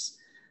happens,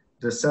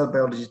 the cell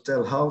biology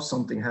tell how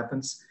something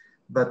happens,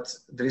 but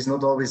there is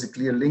not always a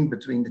clear link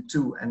between the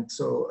two. And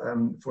so,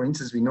 for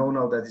instance, we know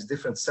now that these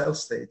different cell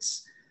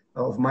states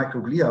of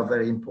microglia are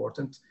very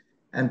important,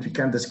 and we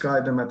can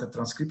describe them at the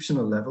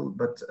transcriptional level,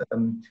 but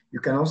you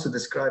can also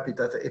describe it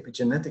at the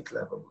epigenetic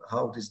level,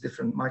 how these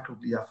different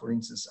microglia, for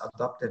instance,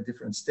 adapt at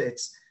different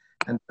states.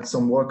 And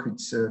some work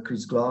which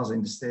Chris Glass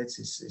in the States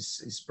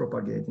is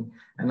propagating.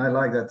 And I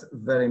like that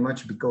very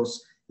much,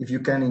 because if you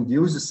can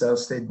induce a cell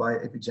state by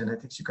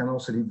epigenetics, you can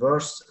also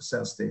reverse a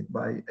cell state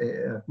by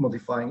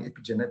modifying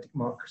epigenetic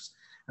markers.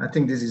 I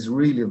think this is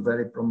really a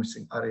very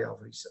promising area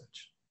of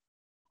research.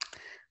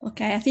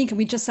 Okay, I think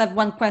we just have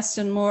one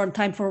question more,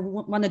 time for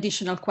one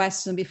additional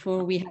question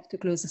before we have to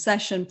close the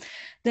session.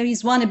 There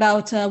is one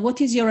about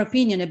what is your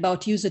opinion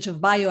about usage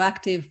of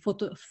bioactive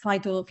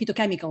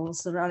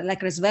phytochemicals like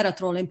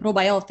resveratrol and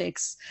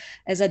probiotics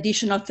as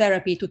additional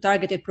therapy to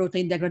targeted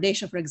protein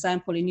degradation, for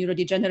example, in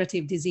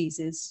neurodegenerative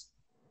diseases?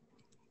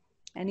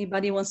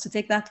 Anybody wants to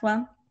take that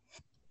one?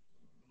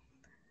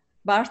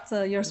 Bart,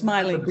 you're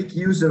smiling. I'm a big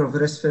user of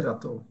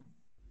resveratrol.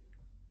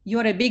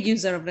 You're a big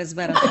user of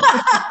resveratrol.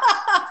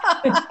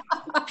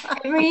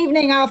 Every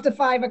evening after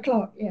 5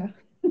 o'clock, yeah.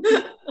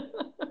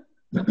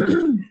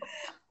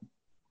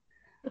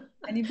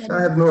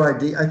 I have no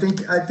idea. I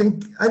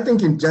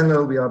think in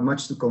general we are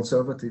much too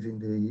conservative in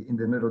the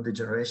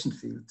neurodegeneration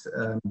field,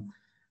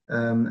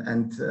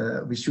 and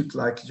we should,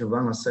 like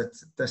Giovanna said,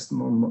 test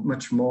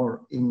much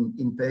more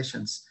in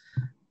patients.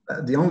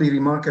 The only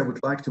remark I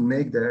would like to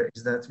make there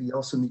is that we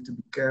also need to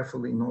be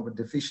careful in our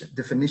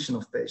definition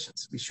of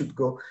patients. We should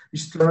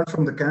learn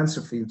from the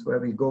cancer field, where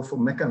we go for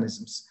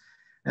mechanisms.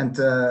 And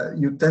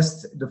you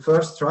test, the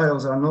first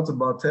trials are not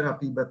about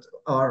therapy, but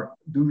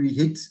do we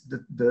hit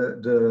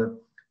the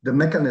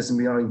mechanism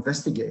we are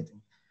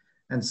investigating?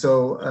 And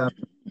so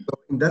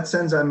in that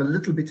sense, I'm a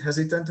little bit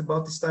hesitant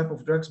about this type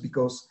of drugs,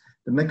 because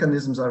the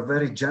mechanisms are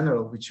very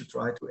general, which you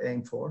try to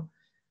aim for.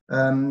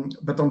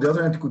 But on the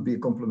other hand, it could be a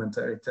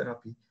complementary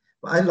therapy.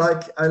 I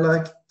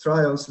like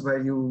trials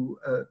where you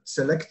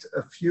select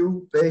a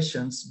few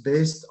patients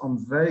based on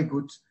very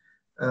good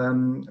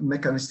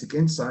mechanistic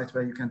insight,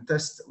 where you can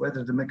test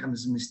whether the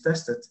mechanism is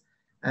tested,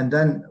 and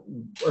then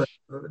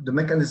the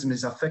mechanism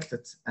is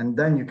affected, and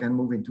then you can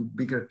move into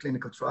bigger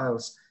clinical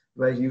trials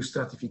where you use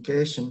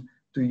stratification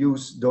to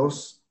use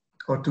those,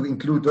 or to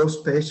include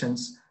those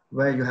patients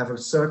where you have a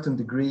certain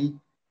degree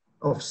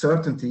of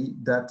certainty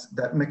that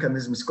that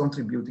mechanism is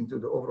contributing to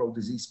the overall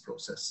disease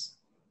process.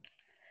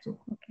 So.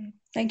 Okay,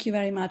 thank you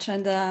very much.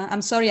 And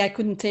I'm sorry I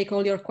couldn't take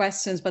all your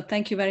questions, but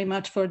thank you very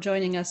much for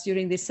joining us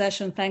during this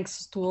session.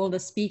 Thanks to all the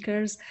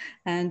speakers,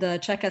 and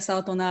check us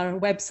out on our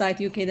website,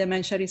 UK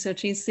Dementia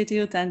Research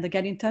Institute, and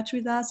get in touch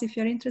with us if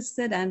you're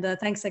interested. And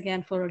thanks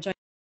again for joining.